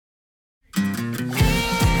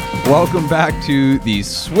Welcome back to the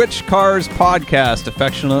Switch Cars podcast,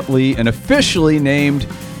 affectionately and officially named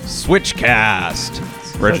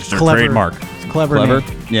Switchcast. Registered trademark. It's clever. Name.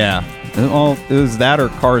 Yeah. Well, it was that or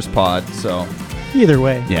Cars Pod, so. Either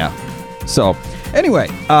way. Yeah. So, anyway,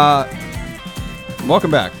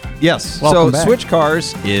 welcome back. Yes. Welcome back. Switch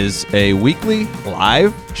Cars is a weekly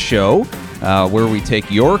live show where we take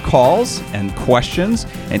your calls and questions,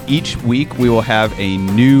 and each week we will have a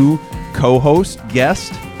new co-host,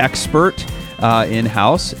 guest, expert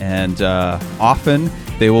in-house, and often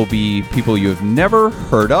they will be people you have never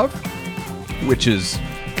heard of, which is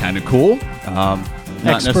kind of cool.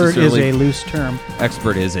 Expert is a loose term.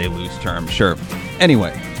 Expert is a loose term, sure.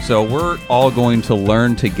 Anyway, so we're all going to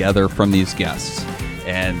learn together from these guests.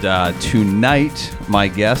 And tonight, my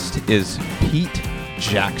guest is Pete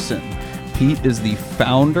Jackson. Pete is the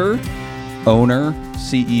founder, owner,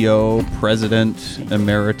 CEO, president,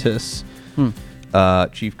 emeritus,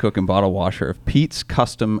 chief cook and bottle washer of Pete's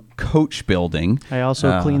Custom Coach Building. I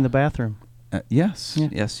also clean the bathroom. Yes,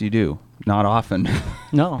 yes, you do. Not often.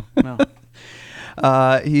 No.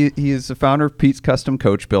 He is the founder of Pete's Custom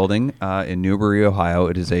Coach Building in Newbury, Ohio.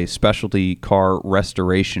 It is a specialty car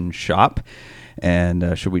restoration shop.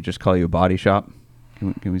 And should we just call you a body shop?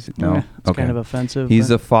 Can we say no? Yeah, it's kind of offensive. He's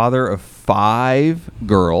the father of 5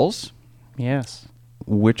 girls. Yes.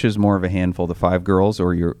 Which is more of a handful, the 5 girls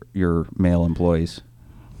or your male employees?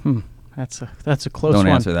 That's a close one.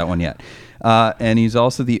 Don't answer that one yet. And he's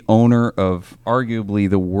also the owner of arguably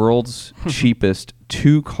the world's cheapest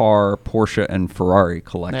 2-car Porsche and Ferrari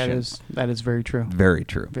collection. That is very true. Very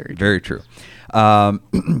true. Very true.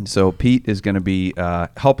 So Pete is going to be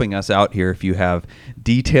helping us out here. If you have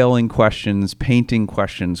detailing questions, painting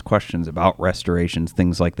questions about restorations,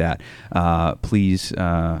 things like that, please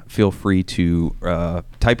feel free to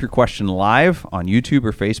type your question live on YouTube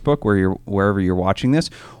or Facebook, wherever you're watching this,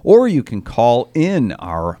 or you can call in.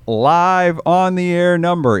 Our live on the air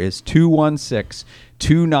number is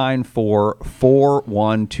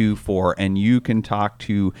 216-294-4124, and you can talk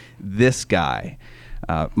to this guy.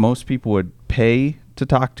 Most people would pay to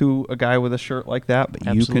talk to a guy with a shirt like that, but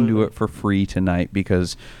Absolutely. You can do it for free tonight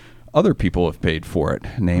because other people have paid for it,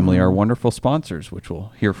 namely our wonderful sponsors, which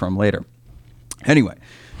we'll hear from later. Anyway,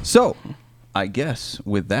 so I guess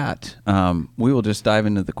with that, we will just dive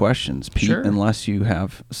into the questions. Pete, Sure. Unless you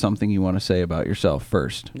have something you want to say about yourself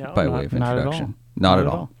first by way of introduction. Not at all. Not at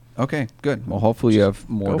all. Okay, good. Well, hopefully you have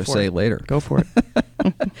more to say later. Go for it.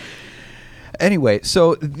 Anyway,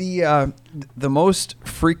 so the most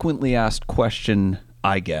frequently asked question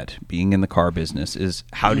I get, being in the car business, is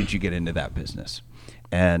how did you get into that business?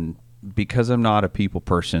 And because I'm not a people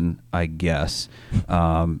person, I guess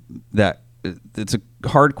that it's a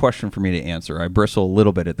hard question for me to answer. I bristle a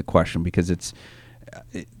little bit at the question because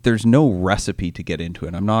there's no recipe to get into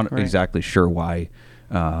it. I'm not exactly sure why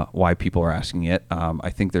people are asking it.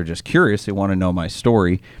 I think they're just curious. They want to know my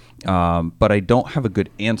story, but I don't have a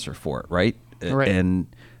good answer for it, right? And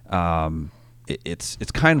it's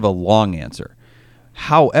kind of a long answer.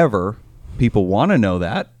 However, people want to know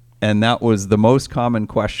that, and that was the most common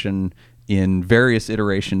question in various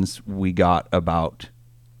iterations we got about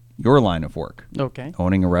your line of work. Okay.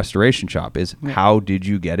 Owning a restoration shop is how did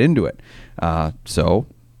you get into it? So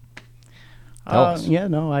tell us. Yeah,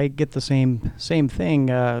 no, I get the same thing.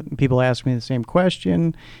 People ask me the same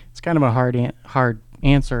question. It's kind of a hard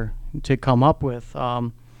answer to come up with.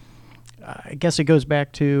 I guess it goes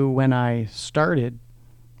back to when I started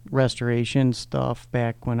restoration stuff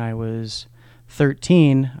back when I was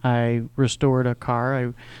 13. I restored a car.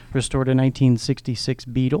 I restored a 1966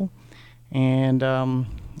 Beetle, and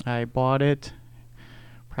I bought it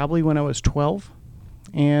probably when I was 12,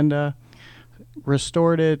 and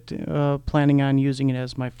restored it, planning on using it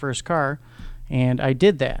as my first car, and I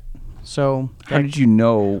did that. So how did you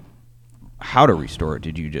know how to restore it?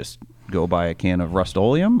 Did you just go buy a can of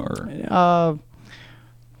Rust-Oleum, or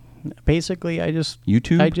basically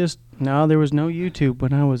YouTube? No, there was no YouTube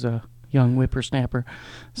when I was a young whippersnapper.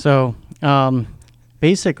 So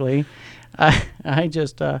basically I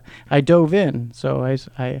dove in. So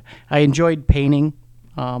I enjoyed painting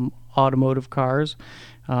automotive cars.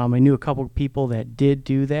 I knew a couple of people that did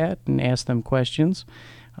do that and asked them questions.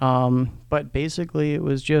 But basically it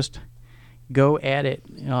was just go at it.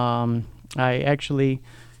 I actually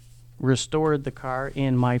restored the car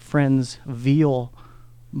in my friend's veal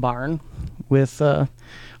barn with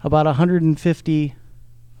about 150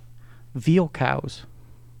 veal cows.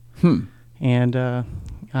 And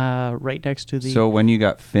right next to the... So when you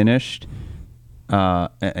got finished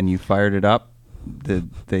and you fired it up,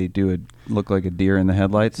 did they look like a deer in the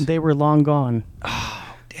headlights? They were long gone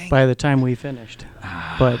by the time we finished.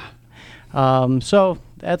 But So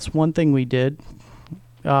that's one thing we did.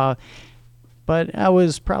 But I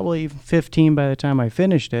was probably 15 by the time I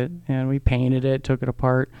finished it, and we painted it, took it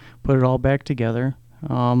apart, put it all back together.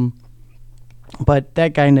 But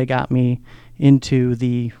that kind of got me into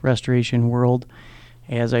the restoration world.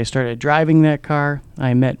 As I started driving that car,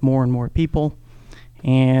 I met more and more people,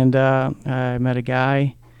 and I met a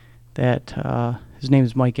guy that his name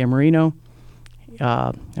is Mike Amarino.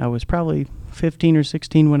 I was probably 15 or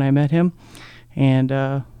 16 when I met him, and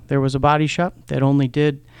there was a body shop that only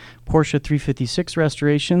did Porsche 356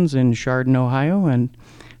 restorations in Chardon, Ohio, and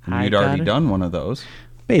You'd already done one of those.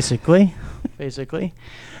 Basically.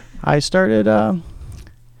 I started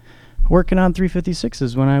working on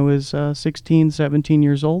 356s when I was 16, 17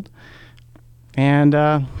 years old, and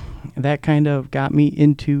that kind of got me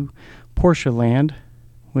into Porsche land,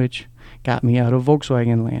 which got me out of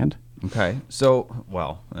Volkswagen land. Okay. So,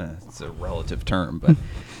 well, it's a relative term, but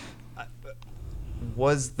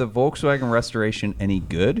was the Volkswagen restoration any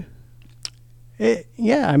good?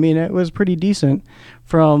 Yeah, I mean, it was pretty decent.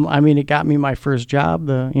 It got me my first job.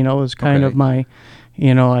 It was kind of my,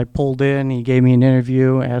 I pulled in, he gave me an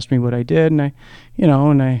interview, asked me what I did, and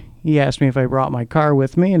he asked me if I brought my car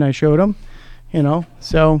with me, and I showed him,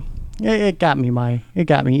 so it got me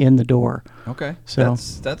in the door. Okay. So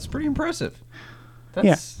that's pretty impressive.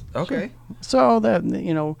 Yeah. Okay. So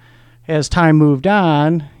that, as time moved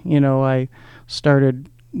on, I started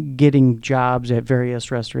getting jobs at various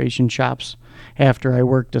restoration shops after I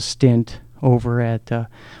worked a stint over at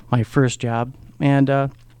my first job. And I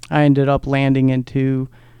ended up landing into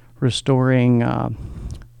restoring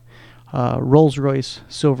Rolls-Royce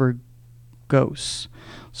Silver Ghosts.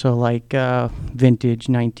 So like vintage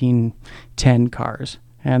 1910 cars.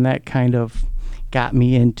 And that kind of got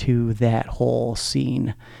me into that whole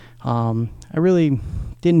scene. I really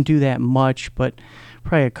didn't do that much, but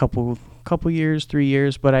probably a couple years, 3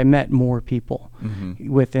 years, but I met more people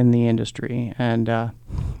within the industry, and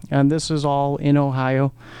this is all in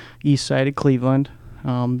Ohio, east side of Cleveland.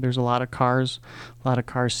 There's a lot of car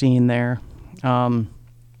scene there,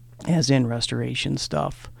 as in restoration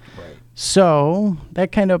stuff. Right. So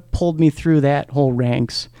that kind of pulled me through that whole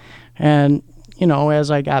ranks, and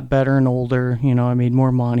as I got better and older, I made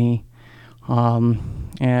more money,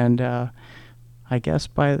 and I guess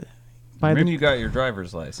by when you got your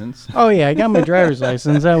driver's license. Oh yeah, I got my driver's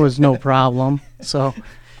license. That was no problem. So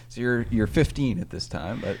you're 15 at this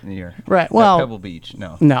time, but you're right. Well, at Pebble Beach.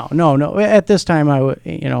 No. At this time, I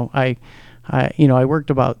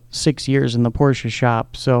worked about 6 years in the Porsche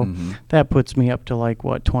shop, so that puts me up to like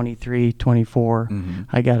 23, 24.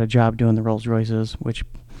 I got a job doing the Rolls Royces, which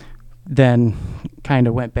then kind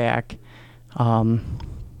of went back.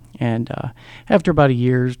 And after about a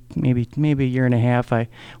year, maybe a year and a half, I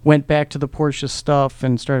went back to the Porsche stuff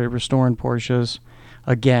and started restoring Porsches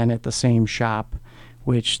again at the same shop,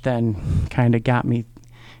 which then kind of got me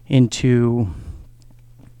into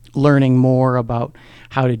learning more about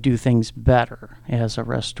how to do things better as a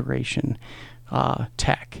restoration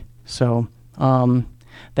tech. So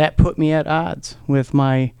that put me at odds with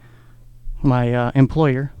my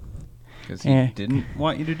employer. Because he didn't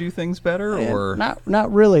want you to do things better, or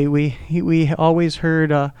not really. We always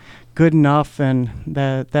heard good enough, and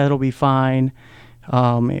that'll be fine.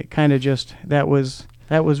 It kind of just that was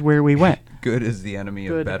where we went. Good is the enemy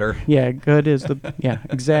of better. Yeah, good is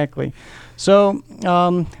exactly. So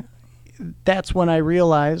that's when I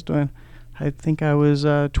realized, when I think I was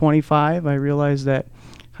 25, I realized that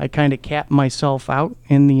I kind of capped myself out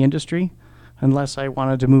in the industry unless I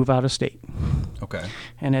wanted to move out of state. Okay.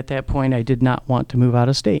 And at that point, I did not want to move out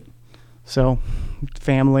of state. So,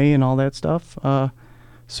 family and all that stuff.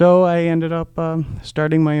 So I ended up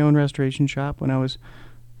starting my own restoration shop when I was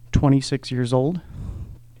 26 years old.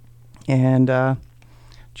 And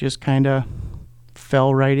just kind of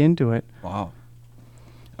fell right into it. Wow.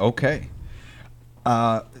 Okay.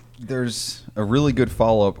 There's a really good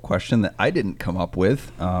follow-up question that I didn't come up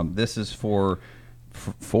with. This is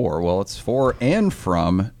it's for and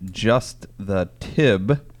from Just the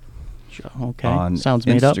Tib. Okay. On Sounds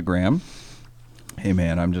made up. Instagram. Hey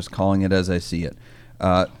man, I'm just calling it as I see it.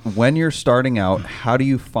 When you're starting out, how do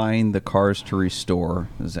you find the cars to restore?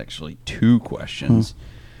 There's actually two questions.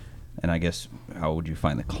 And I guess, how would you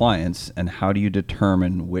find the clients, and how do you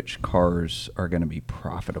determine which cars are going to be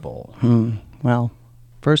profitable? Well,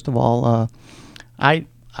 first of all, I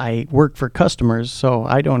work for customers, so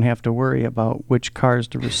I don't have to worry about which cars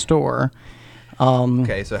to restore.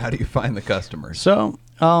 Okay, so how do you find the customers? So,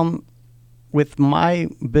 with my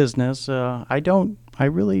business, I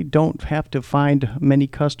really don't have to find many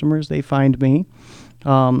customers. They find me.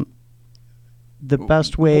 the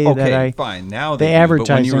best way Okay, that I fine. Now the they do, but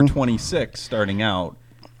when you were advertising. 26 starting out,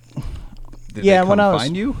 did Yeah, they come when I was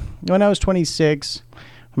find you? when I was 26,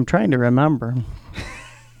 I'm trying to remember.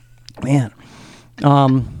 Man,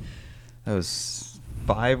 That was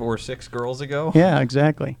 5 or 6 girls ago? yeah,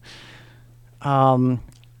 exactly.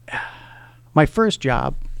 My first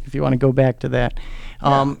job, if you want to go back to that,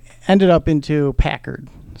 ended up into Packard.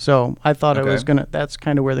 So I thought I was Okay. gonna. That's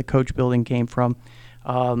kind of where the coach building came from.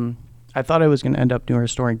 I thought I was going to end up doing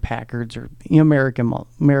restoring Packards or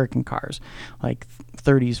American cars, like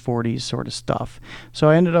 30s, 40s sort of stuff. So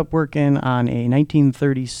I ended up working on a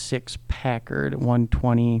 1936 Packard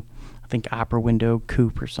 120, I think opera window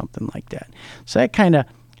coupe or something like that. So that kind of,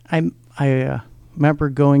 I remember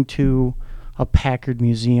going to a Packard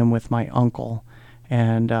museum with my uncle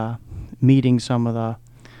and meeting some of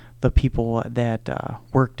the people that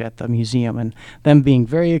worked at the museum and them being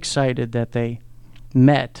very excited that they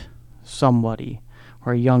met somebody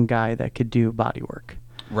or a young guy that could do body work.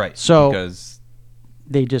 Right. So because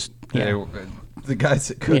they just they were, the guys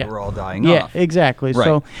that could Yeah. were all dying yeah, off. exactly. Right.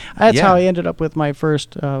 So that's how Yeah. I ended up with my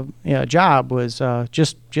first job was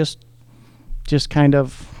just kind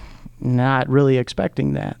of not really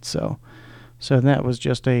expecting that. So that was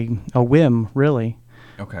just a whim, really.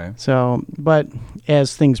 Okay. So, but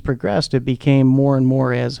as things progressed, it became more and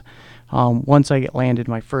more as once I landed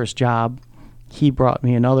my first job, he brought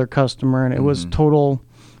me another customer, and it was total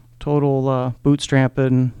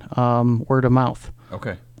bootstrapping, word of mouth.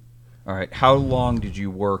 Okay. All right. How long did you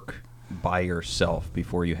work by yourself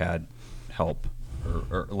before you had help,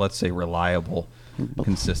 or let's say reliable,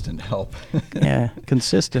 consistent help? Yeah,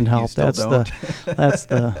 consistent help. still That's don't? that's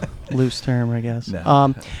the loose term, I guess.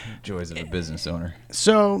 No. Joys of a business owner.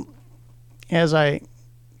 So, as I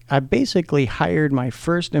basically hired my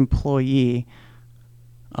first employee.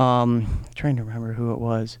 Trying to remember who it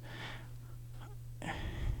was.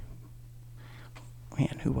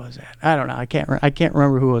 Man, who was that? I don't know. I can't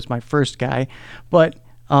remember who was my first guy, but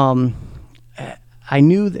I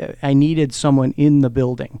knew that I needed someone in the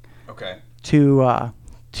building Okay.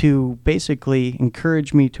 to basically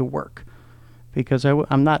encourage me to work because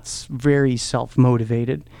I'm not very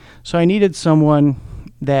self-motivated. So I needed someone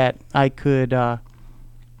that I could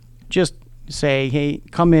just say, hey,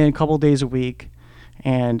 come in a couple days a week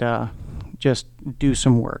and just do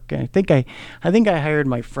some work. And I think I hired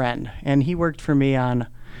my friend, and he worked for me on,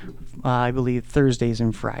 I believe, Thursdays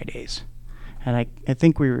and Fridays. And I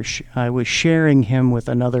think I was sharing him with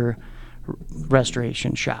another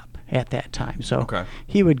restoration shop at that time. So Okay.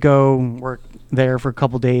 he would go work there for a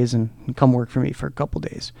couple days and come work for me for a couple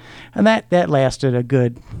days. And that lasted a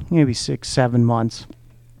good maybe 6-7 months.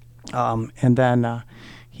 And then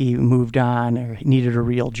he moved on or he needed a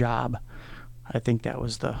real job. I think that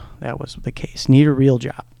was the case. Need a real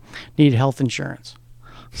job. Need health insurance.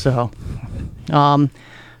 So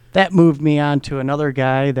that moved me on to another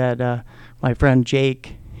guy that my friend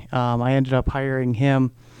Jake. I ended up hiring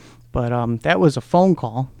him, but that was a phone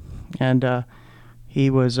call, and he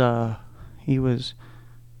was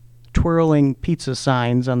twirling pizza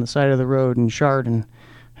signs on the side of the road in Chardon,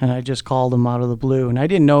 and I just called him out of the blue, and I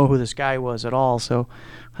didn't know who this guy was at all, so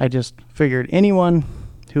I just figured anyone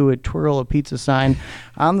who would twirl a pizza sign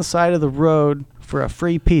on the side of the road for a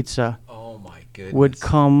free pizza Oh my goodness. would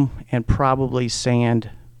come and probably sand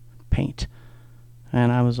paint.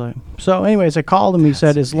 And I was like, so anyways, I called him. He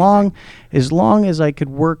said, as long as I could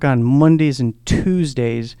work on Mondays and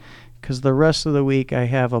Tuesdays, because the rest of the week I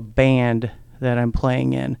have a band that I'm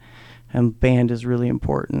playing in, and band is really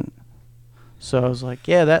important. So I was like,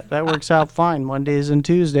 yeah, that works out fine. Mondays and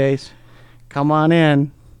Tuesdays, come on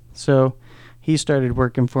in. So he started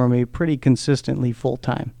working for me pretty consistently full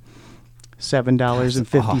time,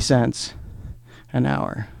 $7.50 an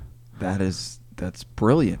hour. That's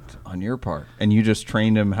brilliant on your part. And you just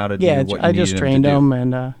trained him how to do Yeah, what you I just needed trained him to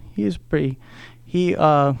him, do. and he's pretty. He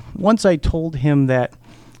once I told him that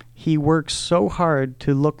he works so hard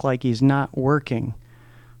to look like he's not working.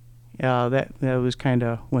 That was kind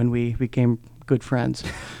of when we became good friends.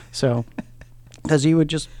 So, because he would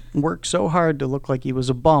just work so hard to look like he was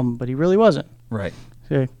a bum, but he really wasn't. Right.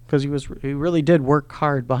 Because he really did work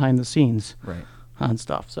hard behind the scenes Right. on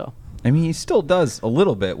stuff. So. I mean, he still does a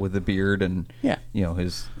little bit with the beard and Yeah.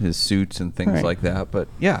 his suits and things Right. like that. But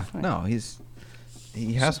yeah, no,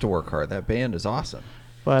 he has to work hard. That band is awesome.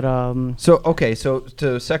 But So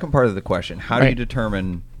to the second part of the question, how do you Right.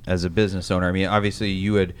 determine as a business owner? I mean, obviously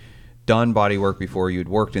you had done body work before, you had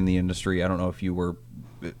worked in the industry. I don't know if you were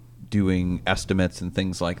doing estimates and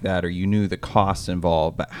things like that, or you knew the costs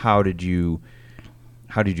involved. But how did you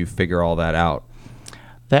figure all that out?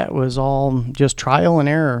 that was all just trial and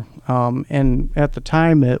error. And at the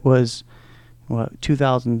time, it was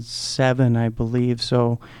 2007, I believe.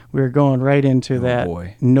 So we were going right into that.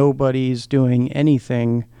 Boy. Nobody's doing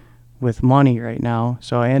anything with money right now.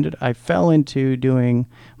 So I fell into doing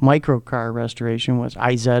microcar restoration with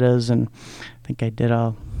Izettas, and I think I did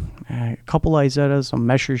a couple Izettas, some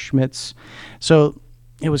Messerschmitts. So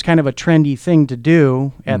it was kind of a trendy thing to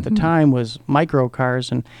do at the time, was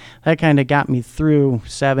microcars, and that kind of got me through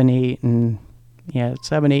 7, 8, and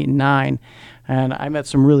 9. And I met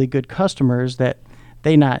some really good customers that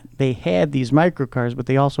they had these microcars, but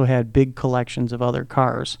they also had big collections of other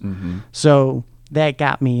cars. So that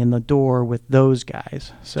got me in the door with those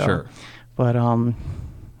guys. So, Sure. But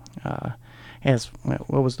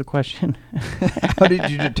what was the question? How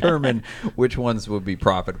did you determine which ones would be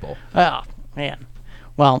profitable? Oh man,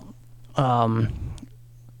 well,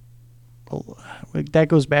 that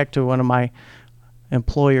goes back to one of my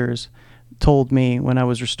employers told me when I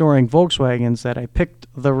was restoring Volkswagens that I picked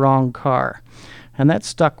the wrong car, and that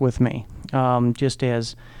stuck with me. Just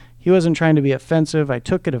as he wasn't trying to be offensive, I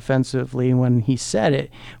took it offensively when he said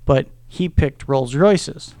it, but he picked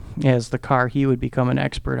Rolls-Royces as the car he would become an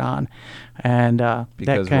expert on, and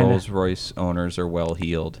Because that kinda, Rolls-Royce owners are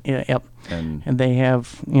well-heeled. yeah, yep, And and they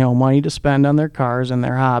have money to spend on their cars and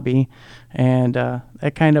their hobby, and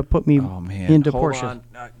that kind of put me into Hold Porsche. on.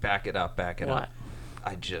 No, back it up. What?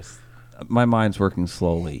 My mind's working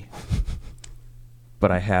slowly,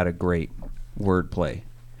 but I had a great wordplay.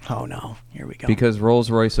 Oh no, here we go. Because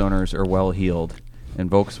Rolls-Royce owners are well-heeled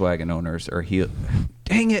and Volkswagen owners are healed.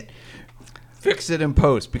 Dang it. Fix it in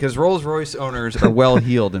post. Because Rolls-Royce owners are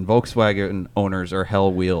well-heeled and Volkswagen owners are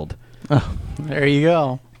hell-wheeled. Oh, there you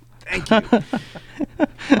go. Thank you.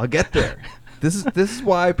 I'll get there. This is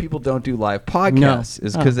why people don't do live podcasts,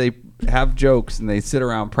 is because they have jokes and they sit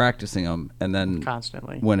around practicing them, and then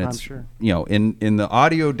Constantly, when I'm it's sure. In the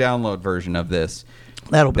audio download version of this,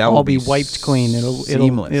 That will all be wiped clean. seamless.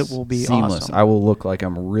 It will be seamless. awesome. I will look like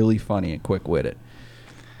I'm really funny and quick-witted.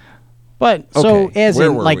 But so Okay, as where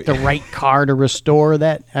in were like we? the right car to restore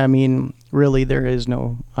that, I mean, really there is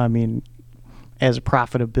no, as a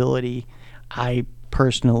profitability, I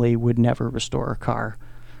personally would never restore a car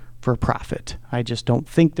for profit. I just don't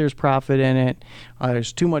think there's profit in it.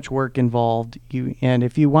 There's too much work involved. And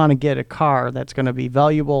if you want to get a car that's going to be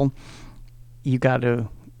valuable, you got to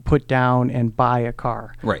put down and buy a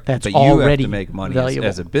car. Right. That's but you already have to make money valuable.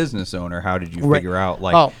 as a business owner. How did you Right. figure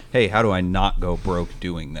out, hey, how do I not go broke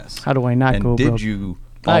doing this? How do I not and go did broke? you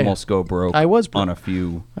almost go broke I was broke. on a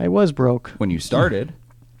few I was broke. when you started?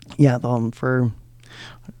 Yeah, for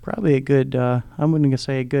probably a good, I'm going to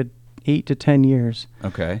say a good 8 to 10 years.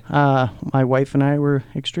 Okay. My wife and I were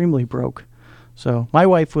extremely broke. So my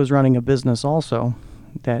wife was running a business also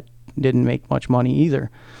that didn't make much money either.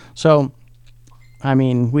 So, I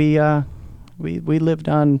mean, we lived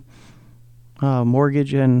on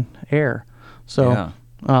mortgage and air. So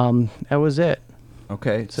that was it.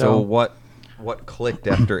 Okay. So So- what clicked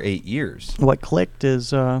after 8 years? What clicked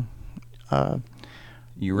is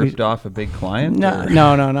You ripped off a big client? no.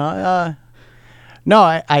 or- No,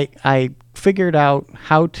 I figured out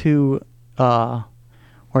how to, or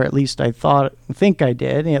at least I think I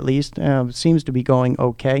did. At least seems to be going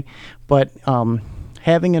okay. But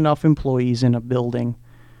having enough employees in a building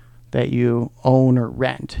that you own or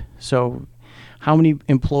rent. So, how many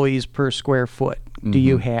employees per square foot do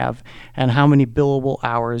you have, and how many billable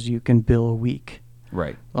hours you can bill a week?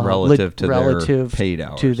 Right. Relative to relative their paid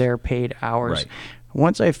hours. to their paid hours. Right.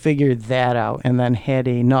 Once I figured that out, and then had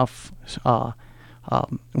enough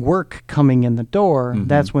work coming in the door,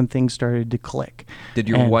 that's when things started to click. Did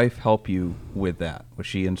your And wife help you with that? Was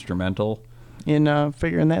she instrumental? in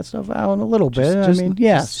figuring that stuff out a little bit? Just- I mean, just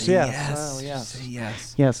yes, say yes, yes. oh, yes, Just say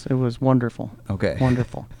yes. yes. It was wonderful. Okay.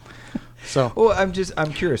 Wonderful. So Well,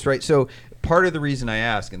 I'm curious, right? So part of the reason I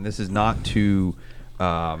ask, and this is not to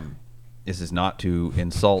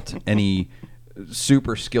insult any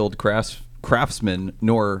super skilled craftsman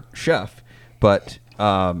nor chef, but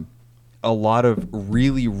a lot of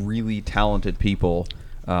really, really talented people,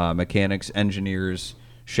 mechanics, engineers,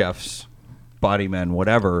 chefs, bodymen,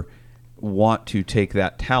 whatever, want to take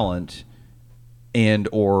that talent and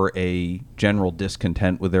or a general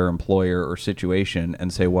discontent with their employer or situation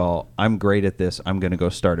and say, well, I'm great at this, I'm going to go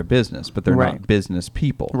start a business. But they're Right. not business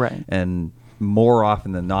people. Right. And more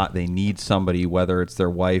often than not, they need somebody, whether it's their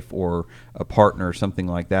wife or a partner or something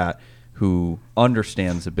like that, who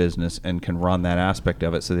understands the business and can run that aspect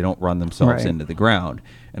of it so they don't run themselves Right. into the ground.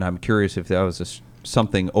 And I'm curious if that was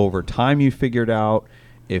something over time you figured out,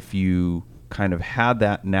 if you kind of had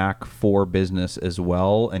that knack for business as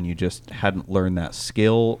well, and you just hadn't learned that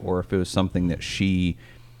skill, or if it was something that she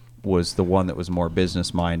was the one that was more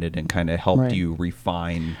business minded and kind of helped Right. you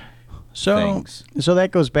refine So, things. so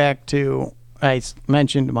that goes back to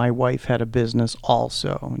mentioned my wife had a business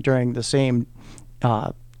also during the same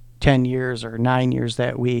 10 years or 9 years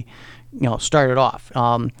that we, started off.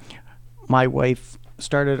 My wife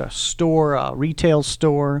started a retail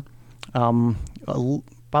store,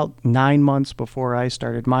 about 9 months before I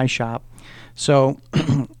started my shop. So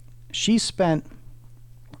she spent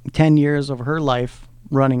 10 years of her life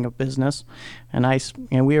running a business, and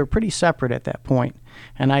we were pretty separate at that point,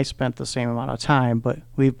 and I spent the same amount of time, but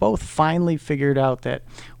we both finally figured out that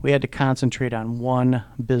we had to concentrate on one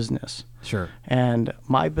business. Sure. And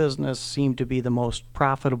my business seemed to be the most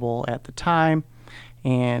profitable at the time,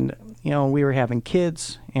 and we were having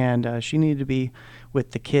kids, and she needed to be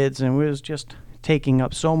with the kids, and it was just taking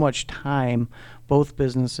up so much time, both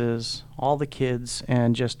businesses, all the kids,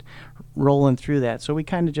 and just rolling through that. So we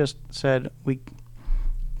kind of just said, we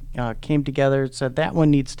came together, said that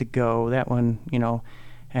one needs to go, that one,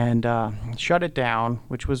 and shut it down,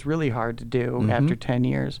 which was really hard to do after 10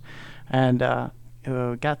 years. And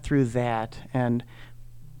got through that and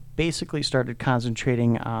basically started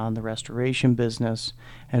concentrating on the restoration business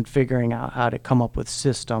and figuring out how to come up with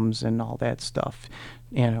systems and all that stuff.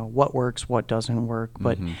 What works, what doesn't work.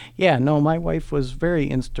 But my wife was very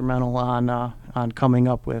instrumental on coming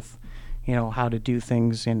up with, how to do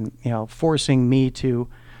things, and forcing me to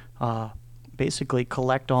basically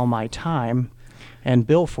collect all my time and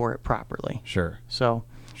bill for it properly. Sure. So,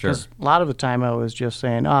 Sure. 'cause a lot of the time I was just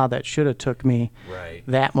saying, that should have took me Right.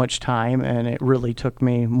 that much time, and it really took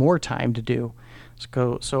me more time to do.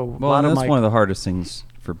 So a Well, lot and of that's my one of the hardest things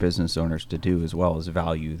for business owners to do as well, is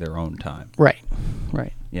value their own time. right.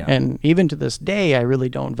 Yeah. And even to this day, I really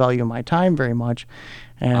don't value my time very much.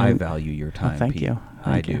 And I value your time, thank Pete. you.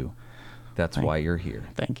 I Thank you. do. That's Thank- why you're here.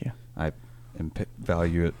 Thank you. I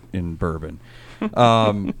value it in bourbon.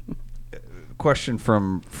 Question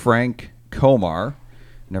from Frank Komar.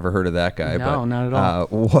 Never heard of that guy. No, but, not at all.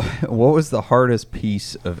 What was the hardest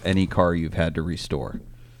piece of any car you've had to restore?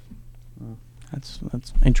 That's an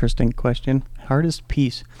interesting question. Hardest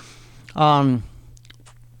piece. I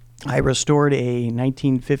restored a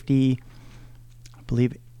 1950, I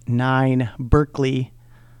believe, 9 Berkeley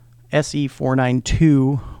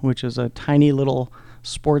SE492, which is a tiny little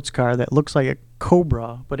sports car that looks like a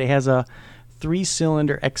Cobra, but it has a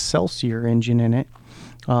 3-cylinder Excelsior engine in it.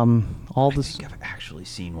 I think I've actually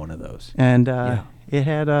seen one of those. And Yeah. it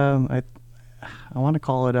had I want to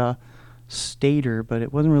call it a stator, but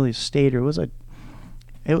it wasn't really a stator.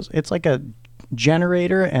 It's like a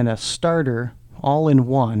generator and a starter all in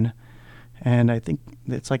one, and I think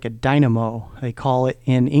it's like a dynamo, they call it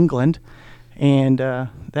in England. And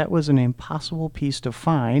that was an impossible piece to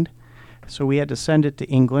find, so we had to send it to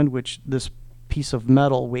England, which this piece of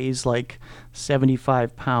metal weighs like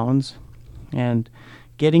 75 pounds. And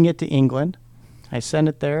getting it to England, I sent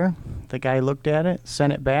it there. The guy looked at it,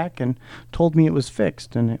 sent it back, and told me it was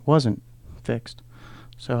fixed, and it wasn't fixed.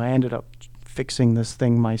 So I ended up fixing this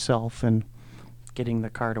thing myself and getting the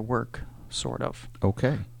car to work, sort of.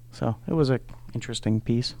 Okay. So it was an interesting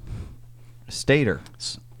piece. Stator.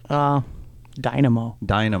 Dynamo.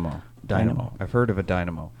 Dynamo. Dynamo. I've heard of a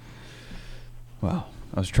dynamo. Well,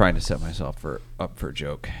 I was trying to set myself up for a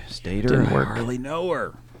joke. Stator. Didn't work. I hardly know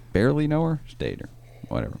her. Barely know her. Stator.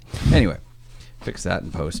 Whatever. Anyway, fix that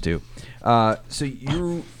in post too. So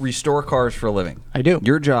you restore cars for a living. I do.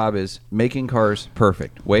 Your job is making cars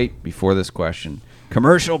perfect. Wait, before this question.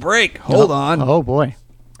 Commercial break. Hold on. Oh, boy.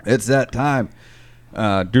 It's that time.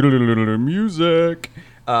 Music.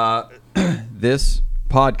 This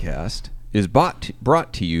podcast is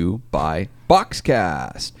brought to you by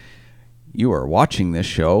Boxcast. You are watching this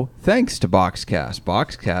show thanks to Boxcast.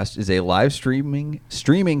 Boxcast is a live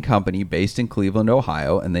streaming company based in Cleveland,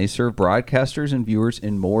 Ohio, and they serve broadcasters and viewers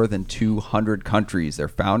in more than 200 countries. Their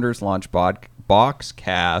founders launched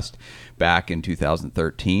Boxcast back in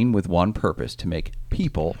 2013 with one purpose: to make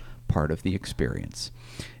people part of the experience.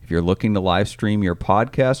 If you're looking to live stream your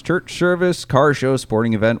podcast, church service, car show,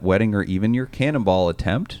 sporting event, wedding, or even your cannonball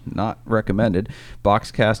attempt, not recommended,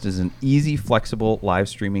 Boxcast is an easy, flexible live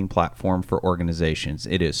streaming platform for organizations.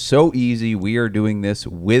 It is so easy. We are doing this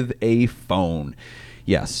with a phone.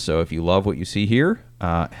 Yes, so if you love what you see here,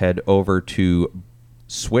 head over to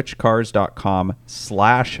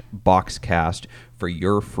switchcars.com/Boxcast for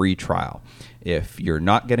your free trial. If you're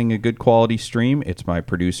not getting a good quality stream, it's my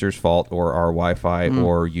producer's fault or our Wi-Fi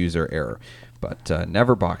or user error. But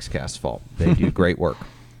never Boxcast's fault. They do great work.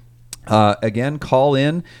 Again, call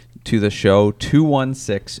in to the show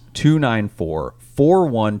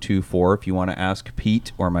 216-294-4124 if you want to ask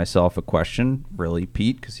Pete or myself a question. Really,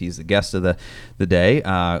 Pete, because he's the guest of the day.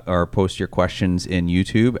 Or post your questions in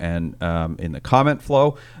YouTube and in the comment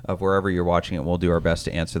flow of wherever you're watching it. We'll do our best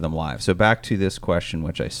to answer them live. So back to this question,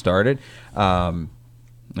 which I started. Back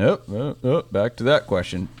to that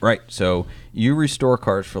question. Right. So you restore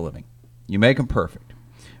cars for a living. You make them perfect.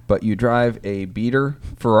 But you drive a beater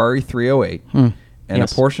Ferrari 308 and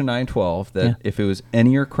Yes. a Porsche 912 that if it was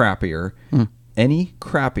any crappier,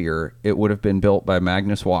 it would have been built by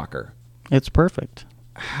Magnus Walker. It's perfect.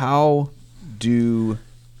 How do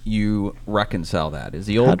you reconcile that? Is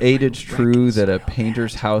the old adage true that a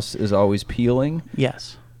painter's house is always peeling?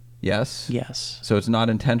 Yes. Yes? Yes. So it's not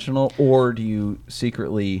intentional, or do you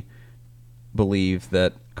secretly believe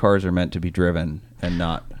that cars are meant to be driven and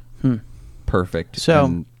not perfect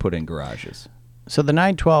and put in garages? So the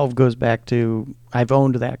 912 goes back to, I've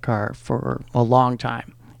owned that car for a long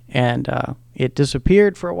time, and it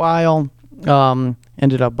disappeared for a while.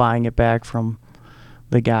 Ended up buying it back from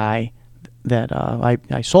the guy that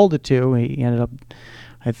I sold it to. He ended up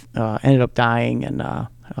dying and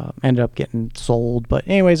ended up getting sold. But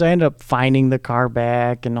anyways, I ended up finding the car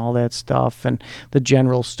back and all that stuff and the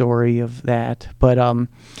general story of that. But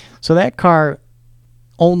so that car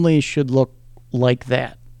only should look like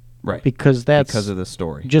that. Right. Because because of the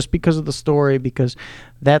story. Just because of the story, because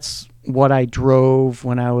that's what I drove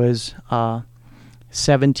when I was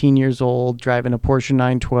 17 years old, driving a Porsche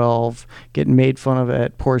 912, getting made fun of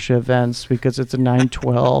at Porsche events because it's a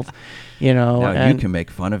 912, Now and you can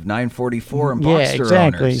make fun of 944 and Boxster yeah,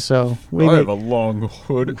 exactly. owners. So I have a long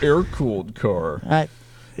hood air-cooled car.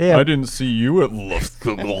 yeah, I didn't see you at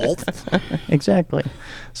Luftgewalt. exactly.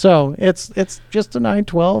 So it's just a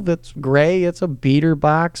 912. It's gray. It's a beater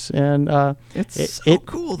box, and It's it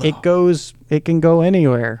cool, though. It can go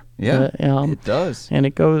anywhere. Yeah, it does. And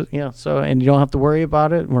it goes, so, and you don't have to worry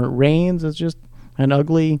about it when it rains. It's just an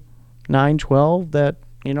ugly 912 that,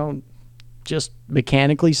 just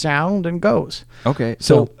mechanically sound and goes. Okay,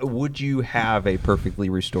 so would you have a perfectly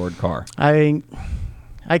restored car? I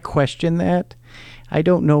question that. I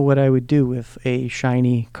don't know what I would do with a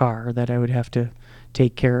shiny car that I would have to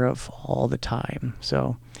take care of all the time.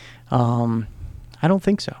 So, I don't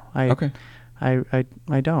think so. I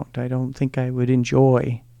don't. I don't think I would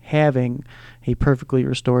enjoy having a perfectly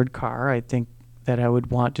restored car. I think that I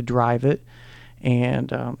would want to drive it,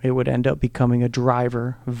 and it would end up becoming a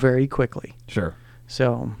driver very quickly. Sure.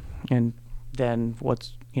 So, and then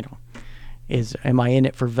am I in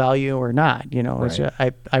it for value or not?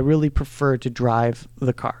 Right. I really prefer to drive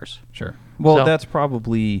the cars. Sure. Well, So- that's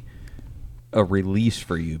probably a release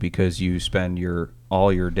for you because you spend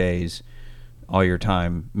all your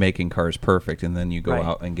time making cars perfect, and then you go Right.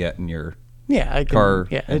 out and get in your Yeah, I can, car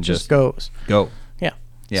yeah, it and just just goes. go. Yeah.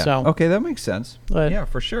 Yeah. So, Okay, that makes sense. But- Yeah,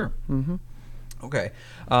 for sure. Mm-hmm. Okay.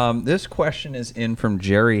 This question is in from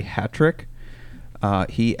Jerry Hattrick.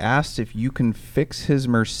 He asked if you can fix his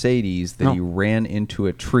Mercedes that Oh. he ran into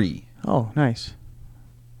a tree. Oh, nice.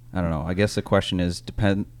 I don't know. I guess the question is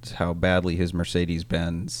depends how badly his Mercedes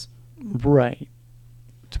bends. Right.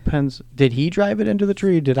 Depends. Did he drive it into the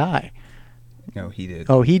tree? Or did I? No, he did.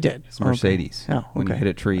 Oh, he did. His Mercedes. Okay. Oh, When you okay. hit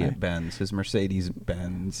a tree, Right. it bends. His Mercedes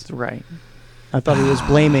bends. Right. I thought he was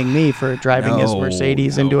blaming me for driving his No,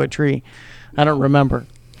 Mercedes into no. a tree. I don't remember.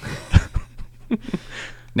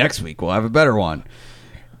 Next week we'll have a better one.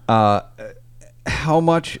 How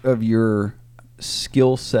much of your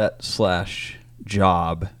skill set /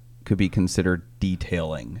 job could be considered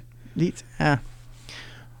detailing?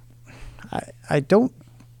 I don't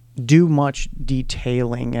do much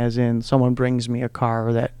detailing, as in someone brings me a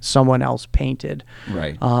car that someone else painted.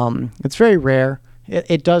 Right. It's very rare.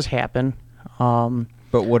 It does happen.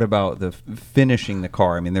 But what about the finishing the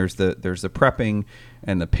car? I mean, there's the prepping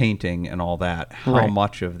and the painting and all that. How Right.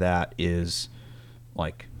 much of that is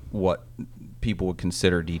like what people would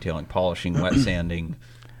consider detailing, polishing, wet sanding,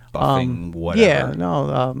 buffing, whatever? Yeah,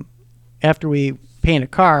 no. After we paint a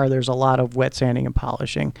car, there's a lot of wet sanding and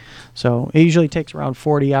polishing. So it usually takes around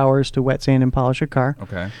 40 hours to wet sand and polish a car.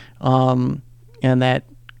 Okay. And that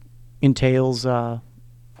entails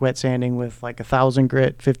wet sanding with like 1,000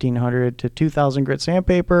 grit, 1,500 to 2,000 grit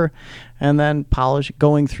sandpaper, and then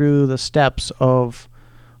going through the steps of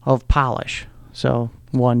polish. So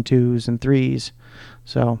 1, 2s, and 3s.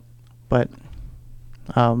 So, but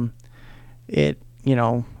it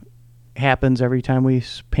happens every time we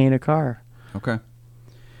paint a car. Okay.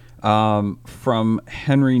 From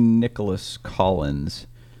Henry Nicholas Collins,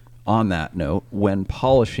 on that note, when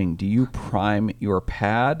polishing, do you prime your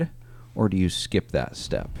pad or do you skip that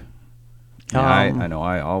step? Yeah, I know.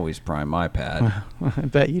 I always prime my pad. I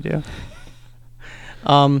bet you do.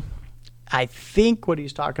 I think what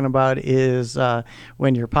he's talking about is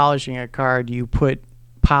when you're polishing a car, do you put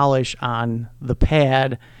polish on the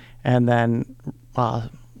pad and then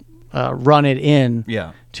run it in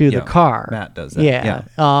Yeah. to Yeah. the car. Matt does that. Yeah.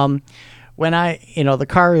 When the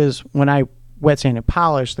car is, when I wet sand and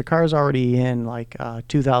polish, the car's already in like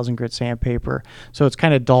 2,000 grit sandpaper, so it's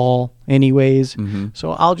kind of dull anyways. Mm-hmm.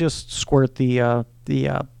 So I'll just squirt the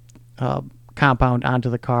compound onto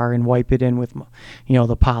the car and wipe it in with,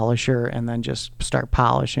 the polisher, and then just start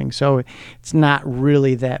polishing. So it's not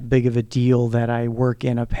really that big of a deal that I work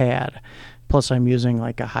in a pad. Plus, I'm using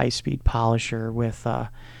like a high-speed polisher with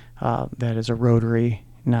that is a rotary,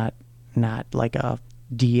 not like a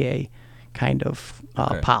DA kind of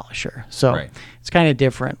Okay. polisher. So Right. it's kind of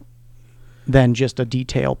different than just a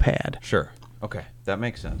detail pad. Sure. Okay. That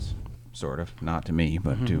makes sense. Sort of. Not to me,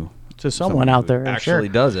 but to Someone out who there, actually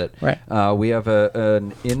sure. does it. Right. We have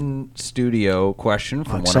an in-studio question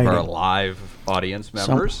from one of our exciting. live audience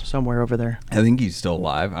members. Somewhere over there. I think he's still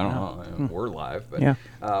live. I don't know. We're live, but Yeah.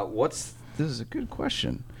 this is a good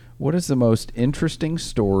question. What is the most interesting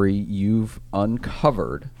story you've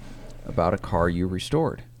uncovered about a car you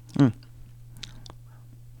restored? I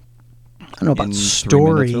don't know about In 3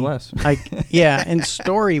 story. minutes or less. Yeah, and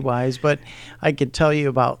story wise, but I could tell you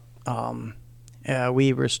about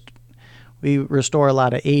we restore a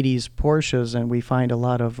lot of 80s Porsches, and we find a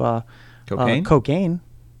lot of Cocaine? cocaine.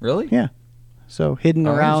 Really? Yeah. So hidden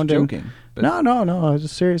I was around. joking, but- No.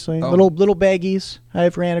 Just seriously, Oh. little baggies.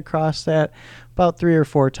 I've ran across that about 3 or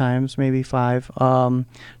 4 times, maybe 5.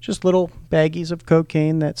 Just little baggies of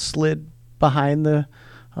cocaine that slid behind the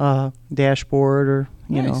dashboard, or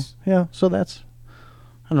Nice. Yeah. So that's.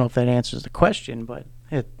 I don't know if that answers the question, but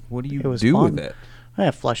What do you it was do fun. with it?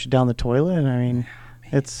 I flush it down the toilet, and I mean,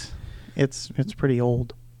 it's pretty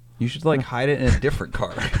old. You should hide it in a different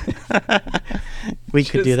car. We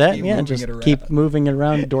could do Just that. keep Yeah, moving just it around. keep moving it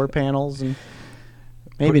around door panels, and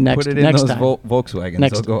maybe next put it in next those time. Volkswagens.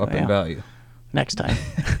 Next- They'll go up in yeah. value. Next time.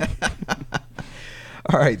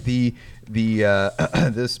 All right. The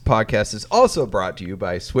this podcast is also brought to you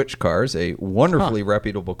by Switch Cars, a wonderfully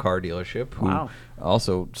reputable car dealership who Wow.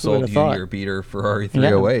 also sold would've you thought? your beater Ferrari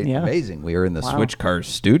 308. yeah. Amazing. We are in the Wow. Switch Cars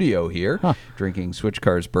studio here, Huh. drinking Switch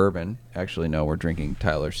Cars bourbon. Actually, no, we're drinking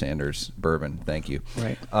Tyler Sanders bourbon. Thank you.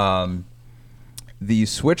 Right. The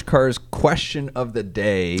Switch Cars question of the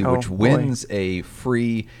day, Oh, which boy. wins a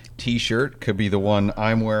free T-shirt, could be the one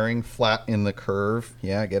I'm wearing, flat in the curve.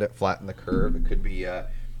 Yeah, get it, flat in the curve. It could be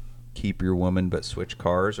keep your woman but switch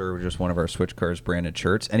cars, or just one of our Switch Cars branded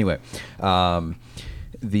shirts. Anyway,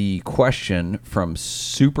 the question from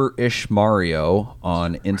Super Ish Mario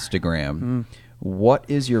on Instagram: What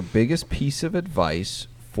is your biggest piece of advice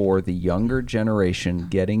for the younger generation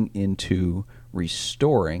getting into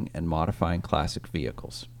restoring and modifying classic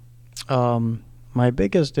vehicles? My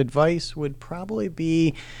biggest advice would probably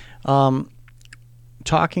be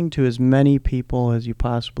talking to as many people as you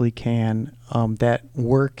possibly can that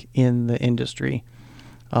work in the industry.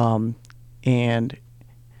 And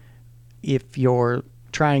if you're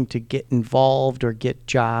trying to get involved or get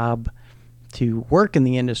job to work in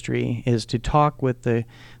the industry, is to talk with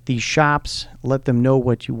these shops, let them know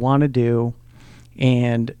what you want to do,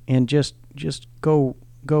 and just go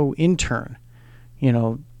intern.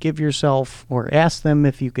 Give yourself, or ask them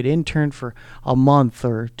if you could intern for a month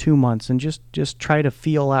or 2 months, and just try to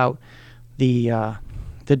feel out the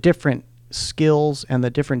different skills and the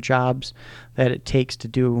different jobs that it takes to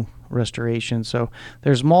do restoration. So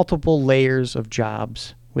there's multiple layers of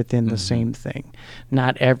jobs within the same thing.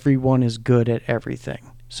 Not everyone is good at everything.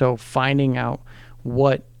 So finding out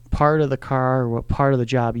what part of the car or what part of the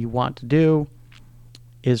job you want to do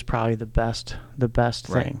is probably the best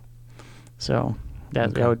Right. thing. So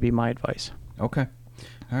that would be my advice. Okay.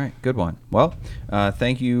 All right. Good one. Well,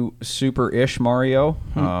 thank you, Super Ish Mario.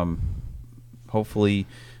 Hopefully,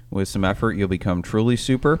 with some effort, you'll become truly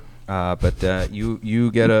super. But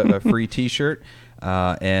you get a free T-shirt.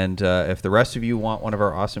 And if the rest of you want one of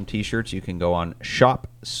our awesome T-shirts, you can go on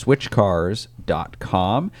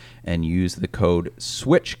shopswitchcars.com and use the code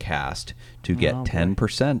SWITCHCAST to get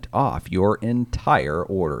 10% off your entire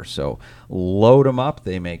order. So load them up.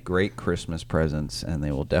 They make great Christmas presents, and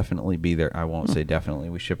they will definitely be there. I won't say definitely.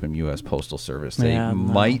 We ship them U.S. Postal Service. They Yeah, no.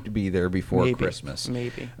 might be there before Maybe. Christmas.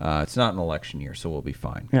 Maybe. It's not an election year, so we'll be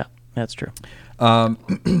fine. Yeah, that's true.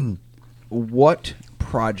 What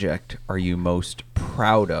project are you most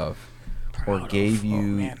proud of, or gave you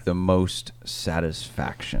man. the most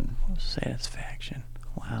satisfaction? Satisfaction.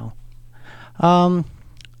 Wow.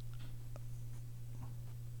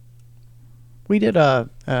 We did a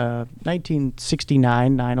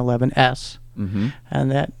 1969 911S,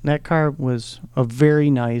 and that car was a very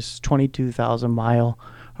nice 22,000 mile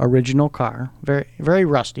original car. Very very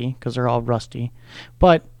rusty because they're all rusty,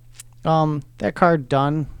 but that car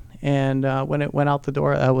done, and when it went out the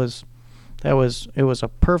door, it was a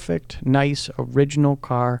perfect, nice original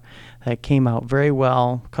car that came out very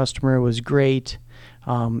well. Customer was great.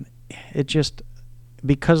 It just,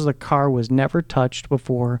 because the car was never touched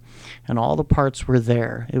before and all the parts were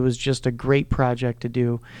there, it was just a great project to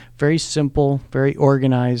do. Very simple, very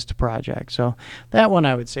organized project. So that one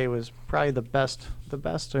I would say was probably the best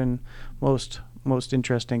and most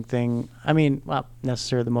interesting thing. I mean, not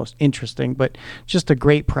necessarily the most interesting, but just a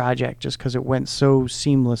great project just because it went so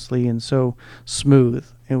seamlessly and so smooth.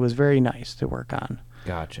 It was very nice to work on.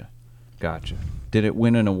 Gotcha. Did it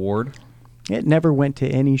win an award? It never went to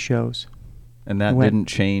any shows. And that didn't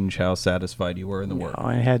change how satisfied you were in the work? No,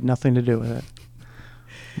 it had nothing to do with it.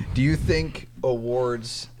 Do you think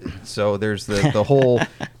awards, so there's the whole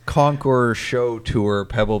Concours show tour,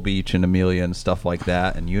 Pebble Beach and Amelia and stuff like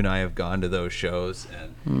that, and you and I have gone to those shows,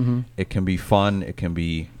 and it can be fun, it can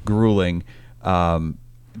be grueling. Do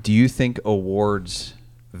you think awards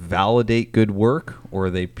validate good work, or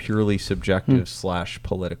are they purely subjective /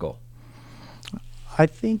 political? I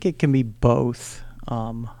think it can be both,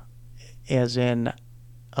 as in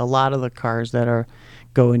a lot of the cars that are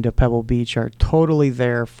going to Pebble Beach are totally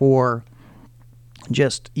there for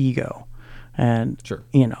just ego. And, Sure.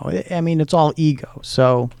 I mean, it's all ego.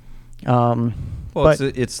 So, Well, but,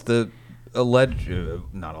 it's the arguably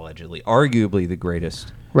the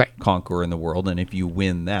greatest right. Concours in the world, and if you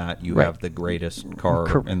win that, you Right. have the greatest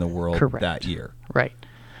car in the world Correct. that year. Right.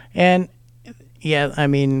 And, yeah, I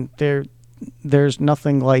mean, there's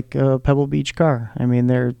nothing like a Pebble Beach car. I mean,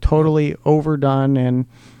 they're totally overdone and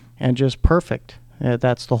just perfect.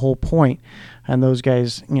 That's the whole point. And those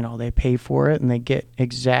guys, they pay for it and they get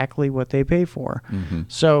exactly what they pay for.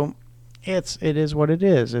 So it is what it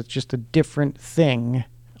is. It's just a different thing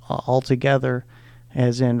altogether,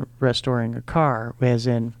 as in restoring a car. As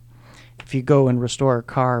in, if you go and restore a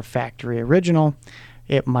car factory original,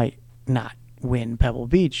 it might not win Pebble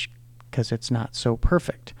Beach because it's not so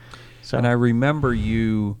perfect. So, And I remember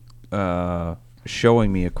you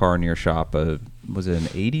showing me a car in your shop. Was it an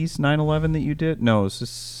 80s 911 that you did? No, it was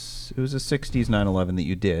a 60s 911 that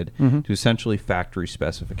you did to essentially factory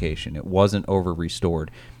specification. It wasn't over restored.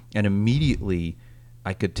 And immediately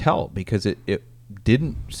I could tell because it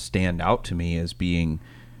didn't stand out to me as being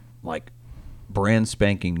like brand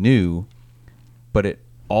spanking new, but it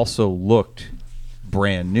also looked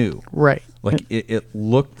brand new. right. Like it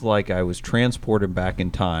looked like I was transported back in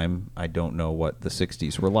time. I don't know what the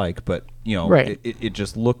 60s were like, but Right. it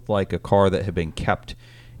just looked like a car that had been kept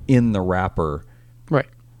in the wrapper Right.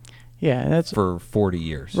 Yeah, that's for 40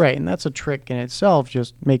 years. right, and that's a trick in itself,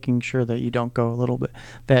 just making sure that you don't go a little bit,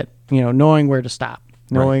 that, knowing where to stop,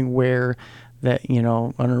 knowing where that,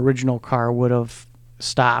 an original car would have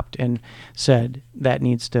stopped and said that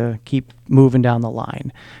needs to keep moving down the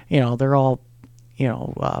line. They're all,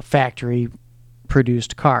 factory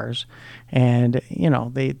produced cars, and,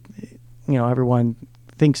 they, everyone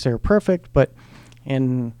thinks they're perfect, but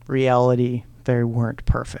in reality, they weren't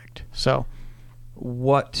perfect. So,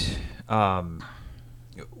 What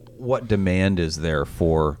demand is there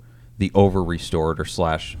for the over restored or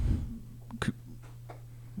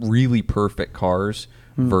really perfect cars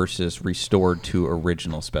versus restored to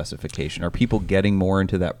original specification? Are people getting more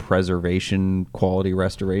into that preservation quality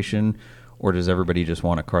restoration, or does everybody just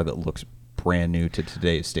want a car that looks brand new to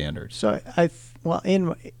today's standards? So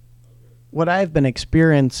in what I've been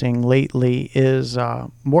experiencing lately is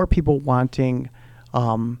more people wanting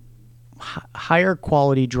higher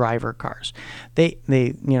quality driver cars. They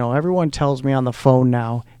everyone tells me on the phone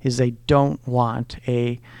now is they don't want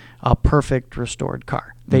a perfect restored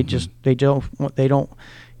car. They don't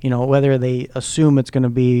whether they assume it's going to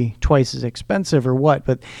be twice as expensive or what,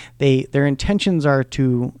 but their intentions are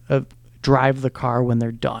to drive the car when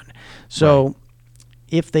they're done. So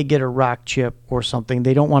if they get a rock chip or something,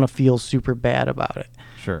 they don't want to feel super bad about it.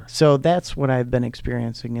 Sure. So that's what I've been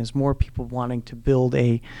experiencing, is more people wanting to build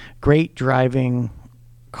a great driving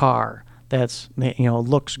car that's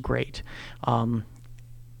looks great.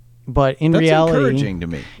 But in That's reality, encouraging to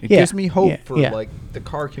me. It Yeah, gives me hope yeah, for yeah. like the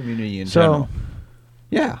car community in So- general.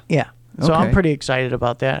 Yeah. Yeah. So I'm Okay. pretty excited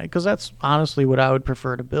about that, because that's honestly what I would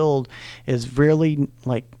prefer to build, is really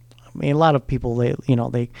like, I mean, a lot of people,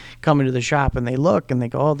 they come into the shop and they look and they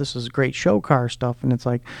go, oh, this is great show car stuff. And it's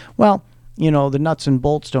like, well, the nuts and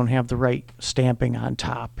bolts don't have the right stamping on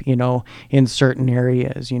top, in certain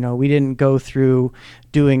areas. We didn't go through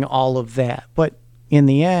doing all of that. But in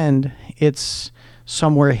the end, it's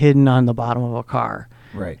somewhere hidden on the bottom of a car.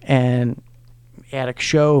 Right. And at a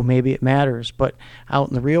show, maybe it matters, but out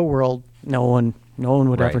in the real world, no one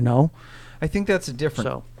would Right. ever know. I think that's a different.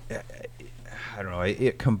 So, I don't know.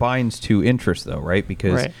 It combines two interests, though, right?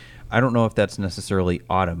 Because Right. I don't know if that's necessarily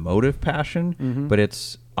automotive passion, but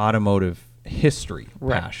it's automotive history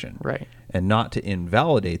Right, passion. right. And not to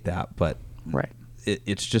invalidate that, but right.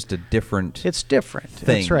 it's just a different It's different.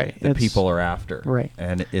 thing That's right. that It's- people are after. Right.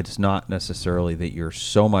 And it's not necessarily that you're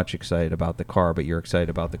so much excited about the car, but you're excited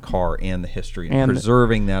about the car and the history and, And the-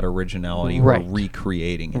 preserving that originality Right. or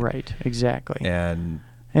recreating it. Right. Exactly. And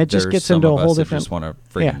it just there's gets some into of a whole us that different. just want to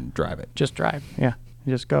freaking drive it. Just drive. Yeah.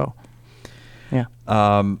 Just go. Yeah.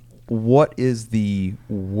 What is the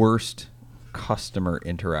worst customer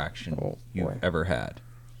interaction Oh, you've boy. ever had?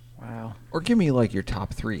 Wow. Or give me like your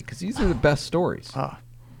top 3, because these are the best stories. Ah.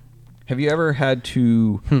 Have you ever had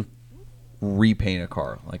to repaint a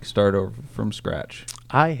car, like start over from scratch?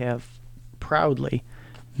 I have proudly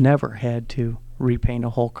never had to repaint a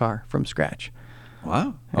whole car from scratch.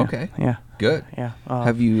 Wow. Yeah, Okay. yeah. Good. Yeah.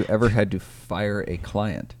 Have you ever had to fire a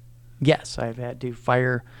client? Yes, I've had to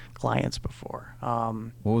fire clients before.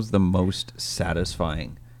 What was the most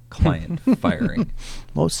satisfying client firing?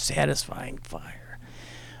 Most satisfying fire.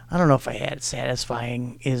 I don't know if I had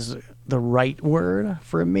satisfying is the right word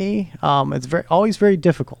for me. It's always very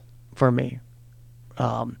difficult for me,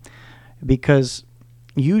 because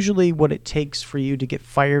usually what it takes for you to get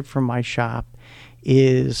fired from my shop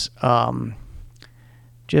is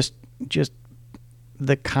just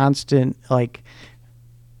the constant, like,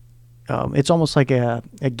 it's almost like a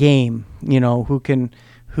game,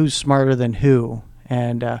 who's smarter than who.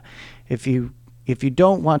 And if you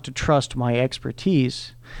don't want to trust my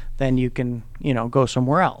expertise, then you can, go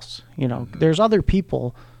somewhere else. There's other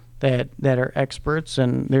people that are experts,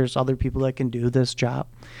 and there's other people that can do this job,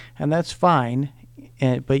 and that's fine.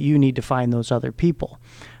 But you need to find those other people.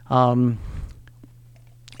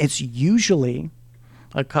 It's usually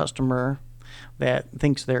a customer that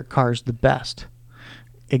thinks their car's the best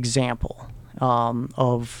example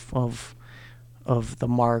of the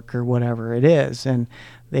mark or whatever it is, and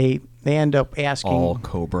they end up asking All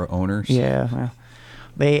Cobra owners? Yeah, well,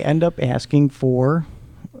 they end up asking for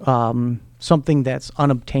something that's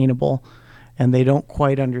unobtainable, and they don't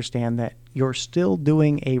quite understand that you're still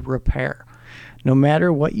doing a repair. No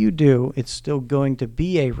matter what you do, it's still going to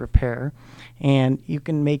be a repair, and you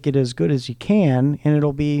can make it as good as you can, and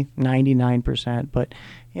it'll be 99%, but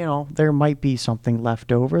there might be something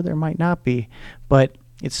left over, there might not be, but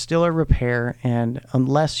it's still a repair, and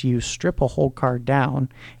unless you strip a whole car down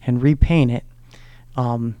and repaint it,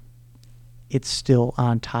 it's still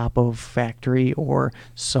on top of factory or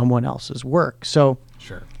someone else's work. So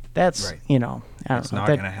Sure. that's, Right. I don't It's know. not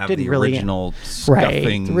that going to have didn't the really- original right,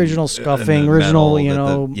 scuffing. the original and scuffing, the original,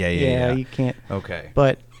 metal that yeah. you can't. Okay.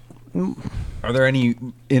 But Are there any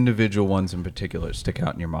individual ones in particular that stick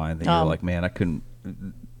out in your mind that you're like, man, I couldn't?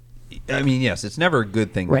 I mean, yes, it's never a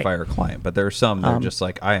good thing to Right. fire a client, but there are some that are just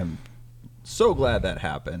like, I am so glad that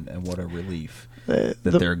happened, and what a relief that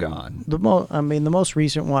they're gone. the most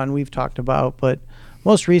recent one we've talked about, but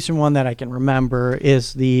most recent one that I can remember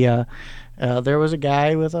is the there was a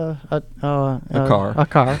guy with a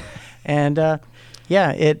car, and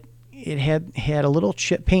it had a little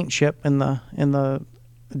paint chip in the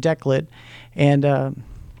deck lid, and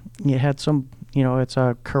it had some, it's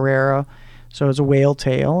a Carrera, so it's a whale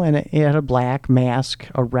tail, and it had a black mask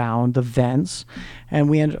around the vents, and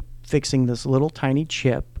we ended up fixing this little tiny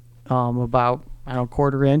chip, about, I don't know,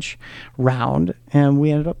 1/4 inch round, and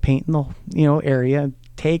we ended up painting the area,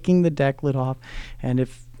 taking the deck lid off. And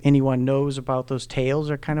if anyone knows about those tails,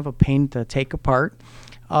 they're kind of a pain to take apart,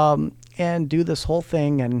 and do this whole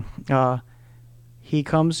thing. And he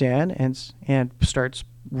comes in and starts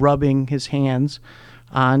rubbing his hands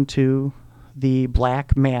onto the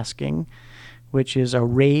black masking, which is a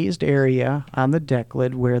raised area on the deck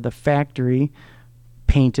lid where the factory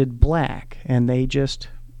painted black, and they just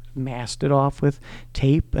masked it off with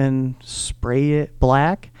tape and sprayed it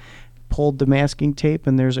black, pulled the masking tape,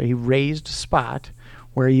 and there's a raised spot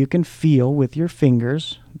where you can feel with your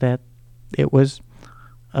fingers that it was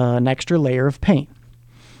an extra layer of paint.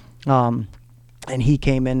 And he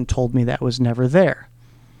came in and told me that was never there,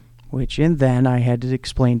 and then I had to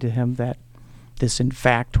explain to him that this in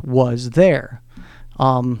fact was there.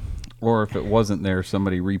 Or if it wasn't there,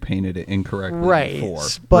 somebody repainted it incorrectly Right, before.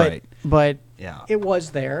 but Yeah. it was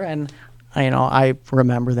there, and I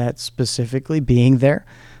remember that specifically being there.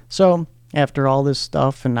 So after all this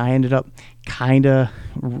stuff, and I ended up kind of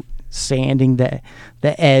sanding the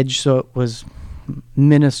edge so it was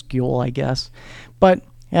minuscule, I guess. But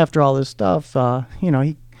after all this stuff,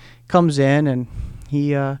 he comes in and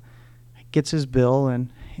he gets his bill,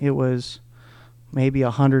 and it was maybe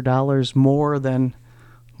 $100 more than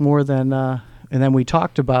and then we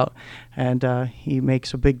talked about, and he